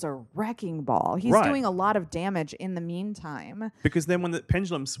 He is a wrecking ball. He's doing a lot of damage in the meantime. Because then when the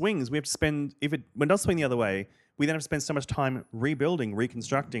pendulum swings, we have to spend, when it does swing the other way, we then have to spend so much time rebuilding,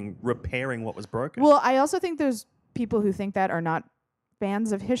 reconstructing, repairing what was broken. Well, I also think there's people who think that are not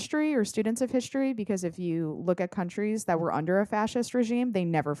fans of history or students of history, because if you look at countries that were under a fascist regime, they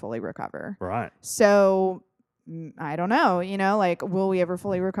never fully recover. Right. So I don't know, you know, like, will we ever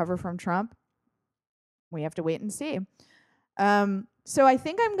fully recover from Trump? We have to wait and see. So I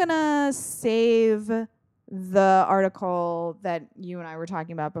think I'm going to save the article that you and I were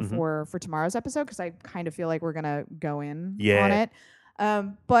talking about before for tomorrow's episode, because I kind of feel like we're going to go in on it.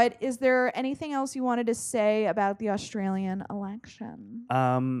 But is there anything else you wanted to say about the Australian election?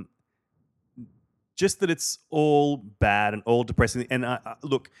 Just that it's all bad and all depressing. And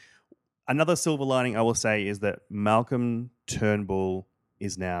look, another silver lining I will say is that Malcolm Turnbull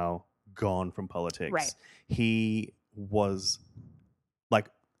is now gone from politics. Right. He was like,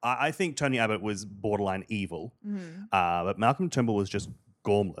 I think Tony Abbott was borderline evil, but Malcolm Turnbull was just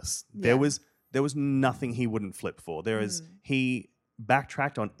gormless. Yeah. There was nothing he wouldn't flip for. He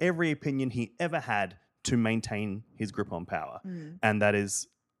backtracked on every opinion he ever had to maintain his grip on power. And that is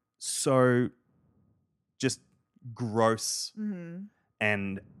so just gross.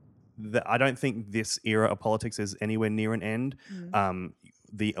 And I don't think this era of politics is anywhere near an end. One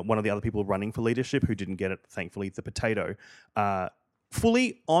of the other people running for leadership who didn't get it, thankfully, the potato,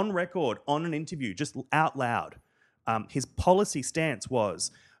 fully on record, on an interview, just out loud, his policy stance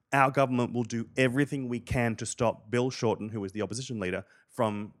was, our government will do everything we can to stop Bill Shorten, who was the opposition leader,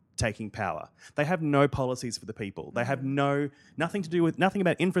 from taking power. They have no policies for the people. They have nothing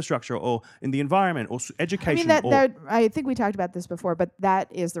about infrastructure or in the environment or education. I mean, I think we talked about this before, but that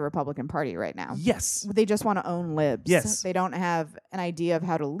is the Republican Party right now. Yes. They just want to own libs. Yes. They don't have an idea of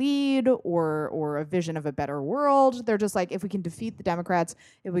how to lead or a vision of a better world. They're just like, if we can defeat the Democrats,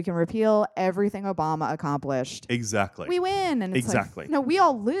 if we can repeal everything Obama accomplished. Exactly. We win. And it's exactly. Like, no, we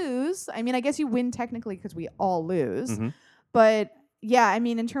all lose. I mean, I guess you win technically because we all lose. But yeah, I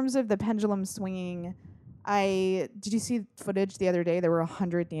mean, in terms of the pendulum swinging, did you see footage the other day? There were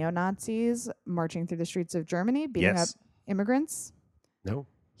 100 neo-Nazis marching through the streets of Germany, beating up immigrants. No.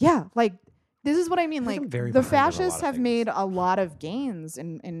 Yeah, like, this is what I mean. Like, the fascists have things. made a lot of gains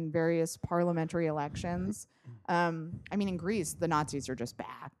in various parliamentary elections. I mean, in Greece, the Nazis are just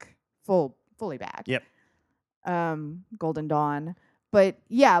back, fully back. Yep. Golden Dawn. But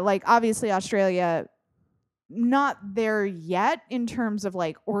yeah, like, obviously Australia, not there yet in terms of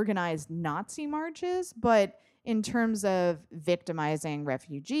like organized Nazi marches, but in terms of victimizing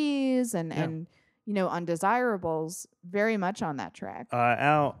refugees and you know, undesirables, very much on that track.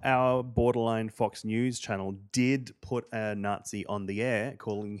 Our borderline Fox News channel did put a Nazi on the air,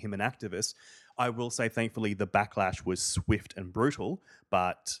 calling him an activist. I will say, thankfully, the backlash was swift and brutal,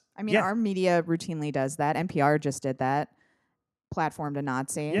 but I mean, our media routinely does that. NPR just did that. Platformed a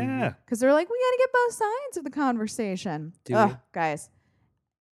Nazi. Yeah. Because they're like, we got to get both sides of the conversation. Guys.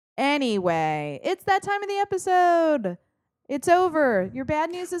 Anyway, it's that time of the episode. It's over. Your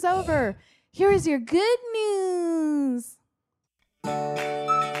bad news is over. Here is your good news.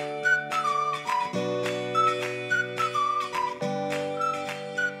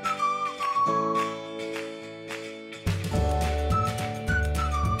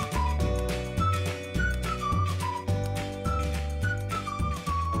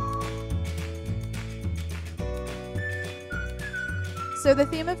 So the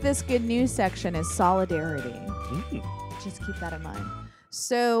theme of this good news section is solidarity. Just keep that in mind.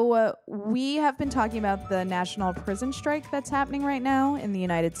 So we have been talking about the national prison strike that's happening right now in the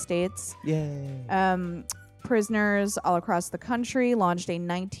United States. Yay. Prisoners all across the country launched a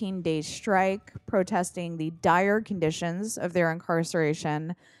 19-day strike protesting the dire conditions of their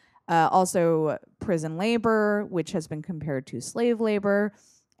incarceration. Also prison labor, which has been compared to slave labor.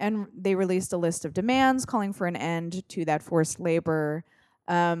 And they released a list of demands calling for an end to that forced labor.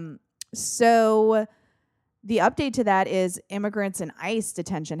 So The update to that is immigrants in ICE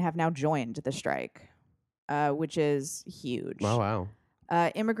detention have now joined the strike, which is huge. Oh, wow.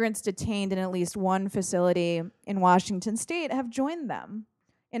 Immigrants detained in at least one facility in Washington state have joined them.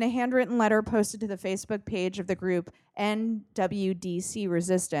 In a handwritten letter posted to the Facebook page of the group NWDC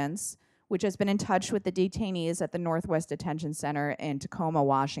Resistance, which has been in touch with the detainees at the Northwest Detention Center in Tacoma,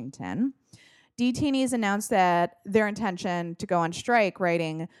 Washington, detainees announced that their intention to go on strike,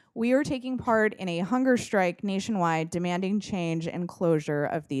 writing, "We are taking part in a hunger strike nationwide demanding change and closure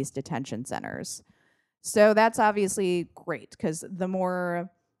of these detention centers." So that's obviously great because the more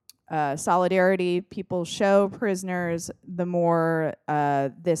solidarity people show prisoners, the more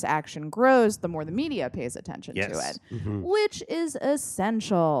this action grows, the more the media pays attention to it, which is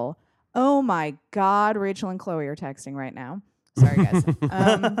essential. Oh my God, Rachel and Chloe are texting right now. Sorry, guys.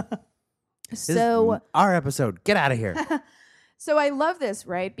 So our episode, get out of here. So I love this,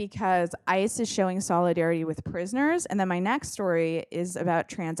 right? Because ICE is showing solidarity with prisoners. And then my next story is about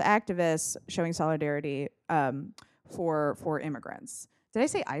trans activists showing solidarity for immigrants. Did I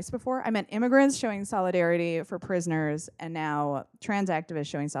say ICE before? I meant immigrants showing solidarity for prisoners, and now trans activists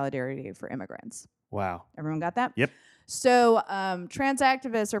showing solidarity for immigrants. Wow. Everyone got that? Yep. So trans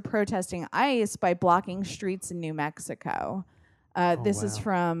activists are protesting ICE by blocking streets in New Mexico. This is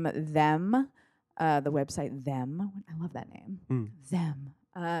from Them, the website Them. I love that name. Them.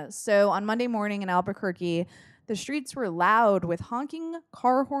 So on Monday morning in Albuquerque, the streets were loud with honking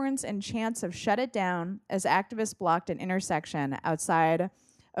car horns and chants of "shut it down" as activists blocked an intersection outside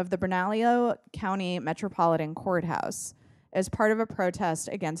of the Bernalillo County Metropolitan Courthouse as part of a protest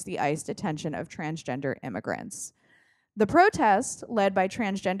against the ICE detention of transgender immigrants. The protest, led by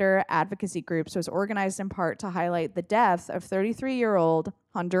transgender advocacy groups, was organized in part to highlight the death of 33-year-old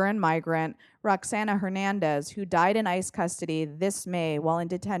Honduran migrant Roxana Hernandez, who died in ICE custody this May while in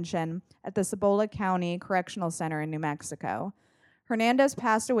detention at the Cibola County Correctional Center in New Mexico. Hernandez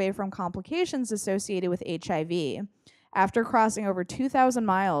passed away from complications associated with HIV after crossing over 2,000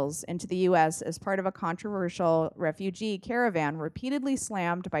 miles into the U.S. as part of a controversial refugee caravan repeatedly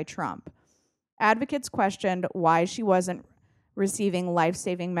slammed by Trump. Advocates questioned why she wasn't receiving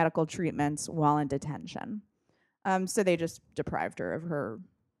life-saving medical treatments while in detention. So they just deprived her of her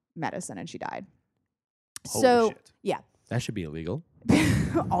medicine and she died. Holy shit. Yeah. That should be illegal.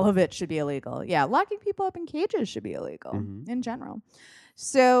 All of it should be illegal. Yeah, locking people up in cages should be illegal in general.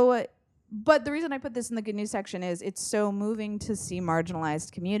 So, but the reason I put this in the good news section is it's so moving to see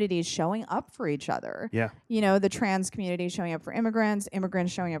marginalized communities showing up for each other. Yeah. You know, the trans community showing up for immigrants,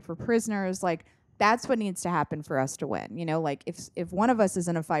 immigrants showing up for prisoners. Like, that's what needs to happen for us to win. You know, like if one of us is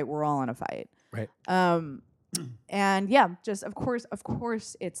in a fight, we're all in a fight. Right. And yeah, just of course,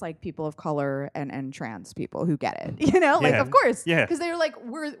 it's like people of color and trans people who get it. You know, like of course, because they're like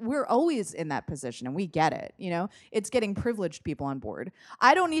we're always in that position and we get it. You know, it's getting privileged people on board.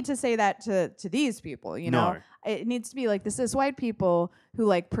 I don't need to say that to these people. You know, it needs to be like the cis white people who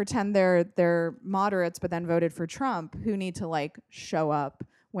like pretend they're moderates but then voted for Trump who need to like show up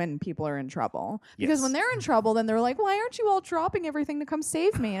when people are in trouble. Because when they're in trouble, then they're like, why aren't you all dropping everything to come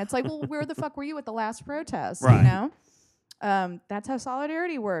save me? And it's like, well, where the fuck were you at the last protest? Right. You know? That's how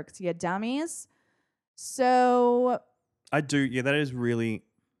solidarity works, you dummies. So I do. Yeah, that is really...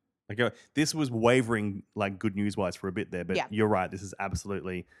 Like, this was wavering like good news-wise for a bit there, but you're right. This is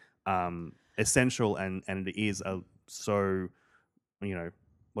absolutely essential and it is so, you know,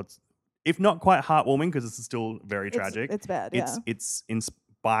 what's... If not quite heartwarming, because this is still very tragic. It's bad, It's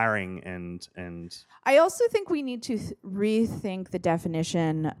inspiring and I also think we need to rethink the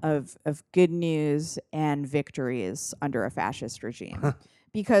definition of good news and victories under a fascist regime.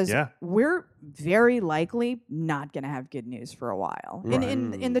 Because we're very likely not going to have good news for a while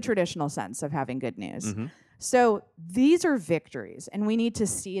in the traditional sense of having good news. So these are victories, and we need to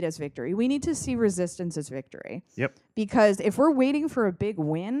see it as victory. We need to see resistance as victory. Yep. Because if we're waiting for a big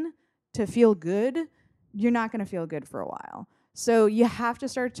win to feel good, you're not going to feel good for a while. So you have to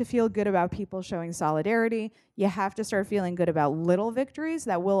start to feel good about people showing solidarity. You have to start feeling good about little victories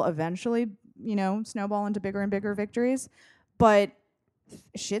that will eventually, you know, snowball into bigger and bigger victories. But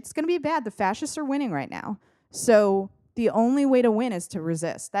shit's going to be bad. The fascists are winning right now. So the only way to win is to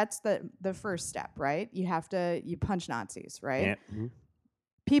resist. That's the first step, right? You punch Nazis, right? Yeah.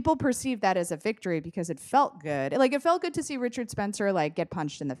 People perceive that as a victory because it felt good. Like, it felt good to see Richard Spencer, like, get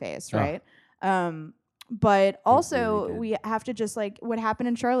punched in the face, right? But also, really we have to just, like, what happened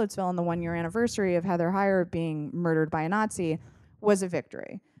in Charlottesville on the 1-year anniversary of Heather Heyer being murdered by a Nazi was a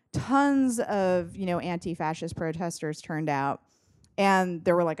victory. Tons of, you know, anti-fascist protesters turned out, and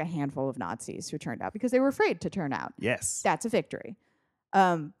there were, like, a handful of Nazis who turned out because they were afraid to turn out. Yes. That's a victory.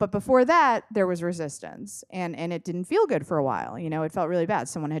 But before that, there was resistance, and it didn't feel good for a while. You know, it felt really bad.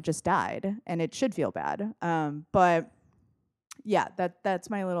 Someone had just died, and it should feel bad. But yeah, that's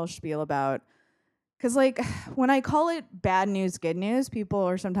my little spiel about. Because, like, when I call it bad news, good news, people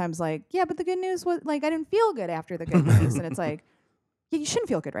are sometimes like, yeah, but the good news was, like, I didn't feel good after the good news. And it's like, yeah, you shouldn't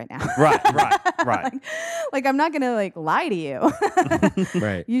feel good right now. Right. like, I'm not going to, like, lie to you.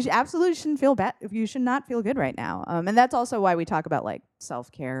 Right. You absolutely shouldn't feel bad. You should not feel good right now. And that's also why we talk about, like,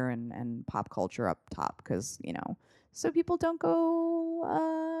 self-care and pop culture up top. Because, you know, so people don't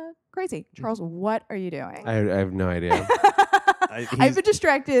go crazy. Charles, what are you doing? I have no idea. I've been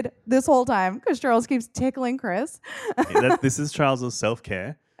distracted this whole time because Charles keeps tickling Chris. This is Charles's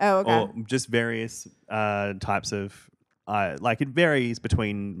self-care. Oh, okay. Or just various types of, like it varies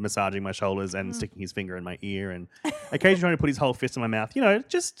between massaging my shoulders and sticking his finger in my ear and occasionally trying to put his whole fist in my mouth. You know,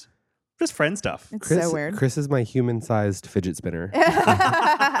 just friend stuff. It's so weird. Chris is my human-sized fidget spinner.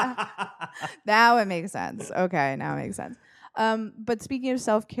 Now it makes sense. Okay, now it makes sense. But speaking of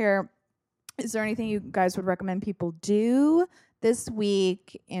self-care, is there anything you guys would recommend people do this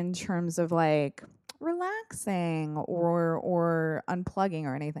week in terms of like relaxing or unplugging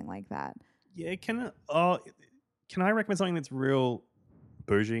or anything like that? Yeah, can I recommend something that's real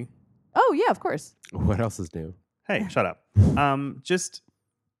bougie? Oh yeah, of course. What else is new? Hey, shut up. Just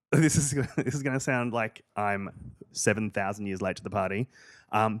this is going to sound like I'm 7,000 years late to the party.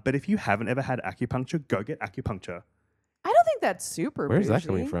 But if you haven't ever had acupuncture, go get acupuncture. I don't think that's super. Where's that bougie.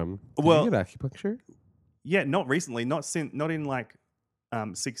 coming from? Did Well- you get acupuncture? Yeah, not recently, not in like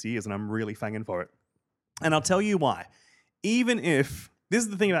 6 years, and I'm really fanging for it. And I'll tell you why. Even if this is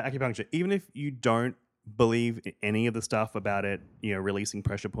the thing about acupuncture, even if you don't believe in any of the stuff about it, you know, releasing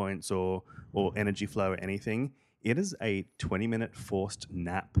pressure points or energy flow or anything, it is a 20-minute forced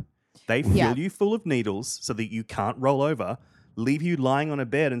nap. They fill you full of needles so that you can't roll over, leave you lying on a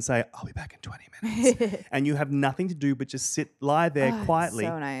bed and say, I'll be back in 20 minutes. And you have nothing to do but just lie there quietly.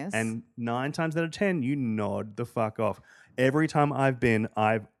 So nice. And 9 times out of 10, you nod the fuck off. Every time I've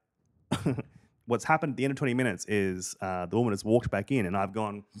what's happened at the end of 20 minutes is the woman has walked back in and I've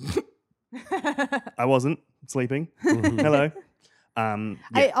gone, I wasn't sleeping. Hello. Yeah.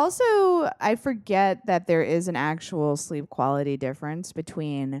 I forget that there is an actual sleep quality difference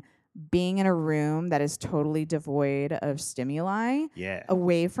between being in a room that is totally devoid of stimuli,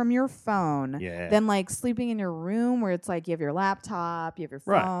 away from your phone, than like sleeping in your room where it's like you have your laptop, you have your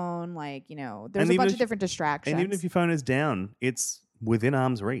phone, like, you know, there's a bunch of different distractions. And even if your phone is down, it's within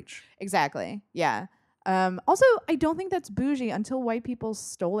arm's reach. Exactly. Yeah. Also, I don't think that's bougie until white people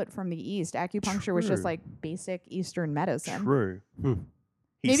stole it from the East. Acupuncture was just like basic Eastern medicine. True.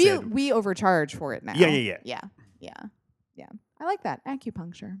 Maybe we overcharge for it now. Yeah. I like that.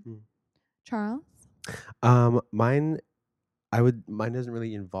 Acupuncture. Charles? Mine doesn't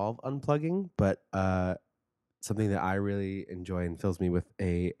really involve unplugging, but something that I really enjoy and fills me with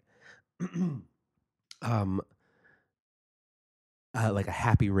a like a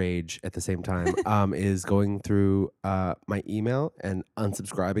happy rage at the same time is going through my email and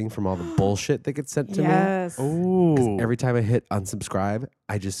unsubscribing from all the bullshit that gets sent to me. Yes. Oh. Every time I hit unsubscribe,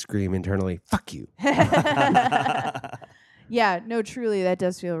 I just scream internally, "Fuck you!" Yeah, no, truly, that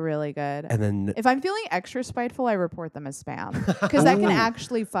does feel really good. And then if I'm feeling extra spiteful, I report them as spam because that can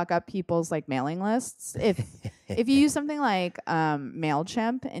actually fuck up people's like mailing lists. If you use something like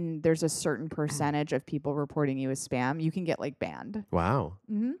MailChimp and there's a certain percentage of people reporting you as spam, you can get like banned. wow,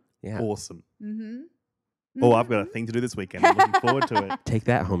 yeah, Awesome. Mm-hmm. Oh, I've got a thing to do this weekend. I'm looking forward to it. take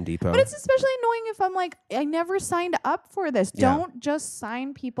that, Home Depot. But it's especially annoying if I'm like, I never signed up for this. Yeah. Don't just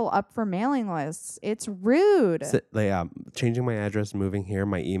sign people up for mailing lists. It's rude. Changing my address, moving here,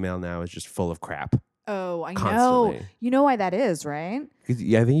 my email now is just full of crap. Oh, I know. Constantly. You know why that is, right?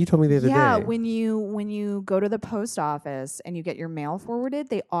 Yeah, I think you told me the other day. Yeah, when you go to the post office and you get your mail forwarded,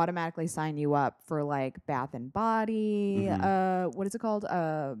 they automatically sign you up for like Bath and Body. What is it called?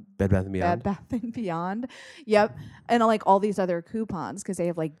 Bed Bath and Beyond. Bed Bath and Beyond. Yep, and like all these other coupons because they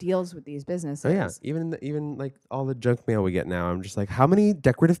have like deals with these businesses. Oh yeah, even like all the junk mail we get now, I'm just like, how many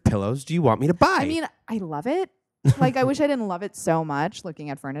decorative pillows do you want me to buy? I mean, I love it. Like, I wish I didn't love it so much looking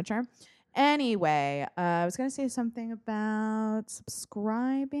at furniture. Anyway, I was going to say something about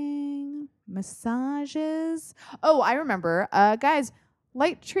subscribing, massages. Oh, I remember. Guys,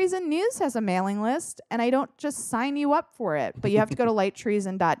 Light Treason News has a mailing list, and I don't just sign you up for it, but you have to go to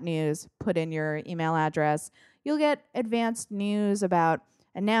lighttreason.news, put in your email address. You'll get advanced news about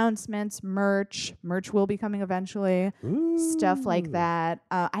announcements, merch. Merch will be coming eventually. Stuff like that.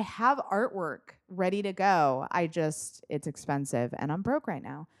 I have artwork ready to go. It's expensive, and I'm broke right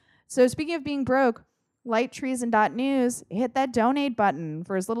now. So speaking of being broke, lighttreason.news, hit that donate button.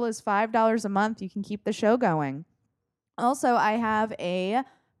 For as little as $5 a month, you can keep the show going. Also, I have a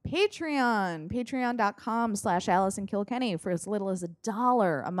Patreon, patreon.com/AllisonKilkenny. For as little as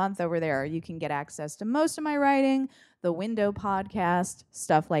 $1 a month over there, you can get access to most of my writing, the Window podcast,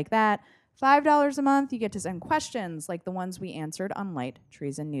 stuff like that. $5 a month, you get to send questions like the ones we answered on Light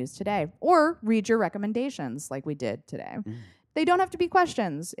Treason News today, or read your recommendations like we did today. They don't have to be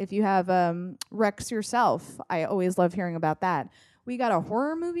questions. If you have Rex yourself, I always love hearing about that. We got a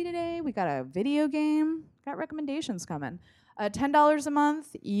horror movie today. We got a video game. Got recommendations coming. $10 a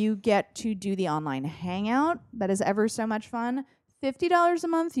month, you get to do the online hangout. That is ever so much fun. $50 a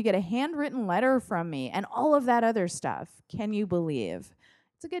month, you get a handwritten letter from me and all of that other stuff. Can you believe?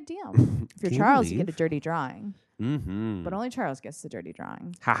 It's a good deal. If you're Charles, you get a dirty drawing. Mm-hmm. But only Charles gets the dirty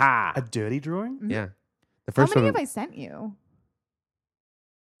drawing. Haha. A dirty drawing? Mm-hmm. Yeah. The How first many one, have I sent you?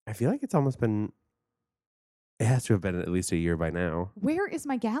 I feel like it's almost been. It has to have been at least a year by now. Where is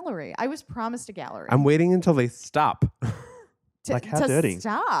my gallery? I was promised a gallery. I'm waiting until they stop. Like, how dirty?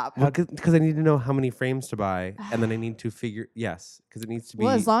 Stop. Because I need to know how many frames to buy, and then I need to figure. Yes, because it needs to be.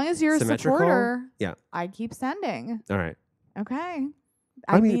 Well, as long as you're a symmetrical. supporter, Yeah. I keep sending. All right. Okay.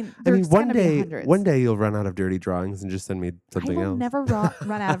 I mean, there's one gonna be day, hundreds. one day you'll run out of dirty drawings and just send me something I will else. never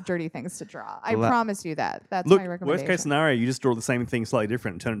run out of dirty things to draw. I promise you that. That's Look, my recommendation. worst case scenario, you just draw the same thing slightly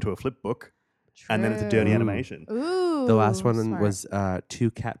different and turn it into a flip book, and then it's a dirty True. animation. Ooh. The last one smart. was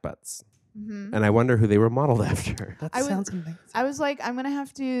 2 cat butts, Mhm. and I wonder who they were modeled after. That I was- sounds amazing. I was like, I'm gonna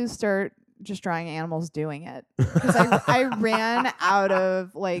have to start just drawing animals doing it because I ran out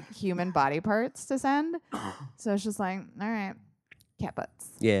of like human body parts to send, so it's just like, all right, cat butts.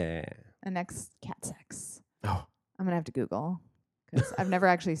 Yeah. And next, cat sex. Oh. I'm gonna have to Google because I've never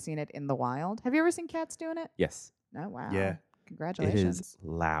actually seen it in the wild. Have you ever seen cats doing it? Yes. Oh wow. Yeah. It Congratulations. is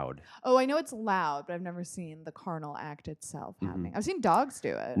loud. Oh, I know it's loud, but I've never seen the carnal act itself happening. I've seen dogs do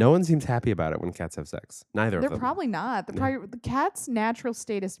it. No one seems happy about it when cats have sex. Neither They're of them. probably not. No. The cat's natural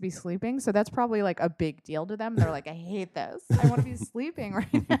state is to be sleeping, so that's probably like a big deal to them. They're like, I hate this. I want to be sleeping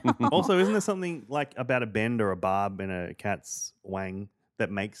right now. Also, isn't there something like about a bend or a barb in a cat's wang that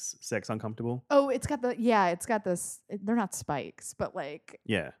makes sex uncomfortable? Oh, it's got this. They're not spikes, but like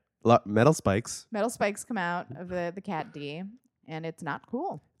Yeah. Metal spikes. metal spikes come out of the cat D, and it's not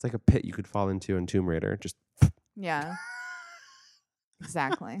cool. It's like a pit you could fall into in Tomb Raider, just Yeah.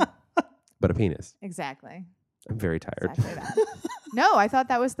 Exactly. but a penis. Exactly. I'm very tired. Exactly that. No, I thought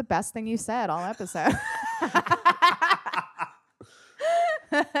that was the best thing you said all episode.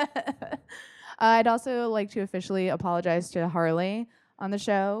 I'd also like to officially apologize to Harley on the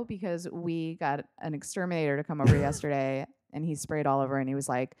show because we got an exterminator to come over yesterday and he sprayed all over and he was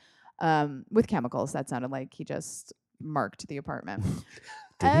like, with chemicals. That sounded like he just marked the apartment.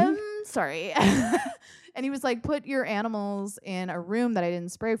 Sorry. And he was like, put your animals in a room that I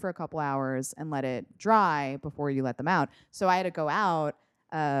didn't spray for a couple hours and let it dry before you let them out. So I had to go out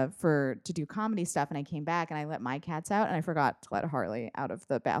to do comedy stuff, and I came back and I let my cats out, and I forgot to let Harley out of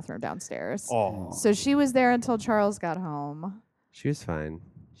the bathroom downstairs. Oh. So she was there until Charles got home. She was fine.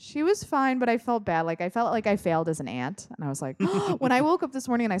 She was fine, but I felt bad. Like I felt like I failed as an aunt, and I was like, when I woke up this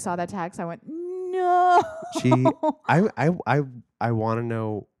morning and I saw that text, I went, no. I want to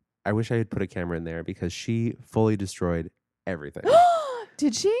know. I wish I had put a camera in there because she fully destroyed everything.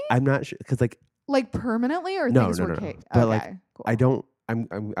 Did she? I'm not sure because Like permanently, or No, things no, were no, no. caked? But, Okay, like, cool. I don't.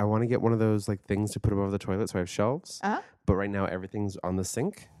 I want to get one of those like things to put above the toilet so I have shelves. Uh-huh. But right now everything's on the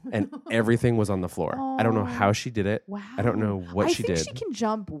sink and everything was on the floor. I don't know how she did it. Wow. I don't know what she I did. think she can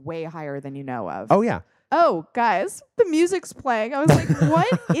jump way higher than you know of. Oh yeah. Oh, guys, the music's playing. I was like, what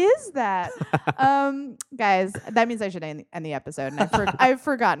is that? Guys, that means I should end the episode. And I've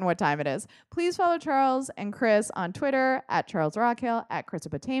forgotten what time it is. Please follow Charles and Chris on Twitter at Charles Rockhill, at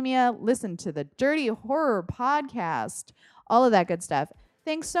Chrisopotamia. Listen to the Dirty Horror Podcast, all of that good stuff.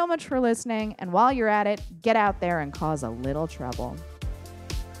 Thanks so much for listening. And while you're at it, get out there and cause a little trouble.